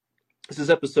night. This is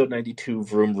episode 92,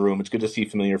 Vroom Vroom. It's good to see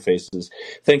familiar faces.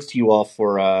 Thanks to you all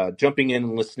for jumping in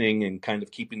and listening and kind of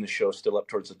keeping the show still up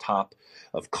towards the top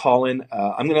of call-in.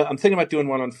 I'm thinking about doing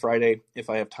one on Friday if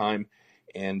I have time.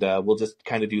 And we'll just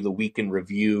kind of do the week in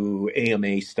review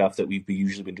AMA stuff that we've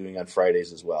usually been doing on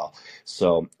Fridays as well.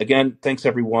 So again, thanks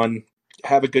everyone.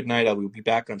 Have a good night. I will be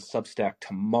back on Substack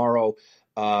tomorrow.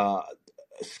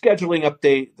 Scheduling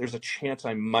update. There's a chance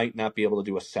I might not be able to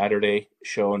do a Saturday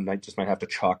show, and I just might have to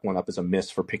chalk one up as a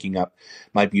miss for picking up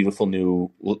my beautiful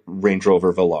new Range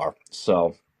Rover Velar.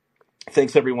 So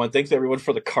thanks everyone. Thanks everyone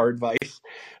for the car advice,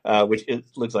 which it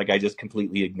looks like I just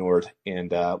completely ignored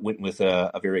and went with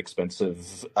a very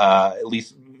expensive, at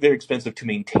least very expensive to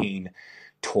maintain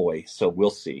toy. So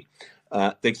we'll see.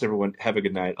 Thanks everyone. Have a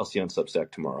good night. I'll see you on Substack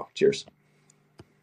tomorrow. Cheers.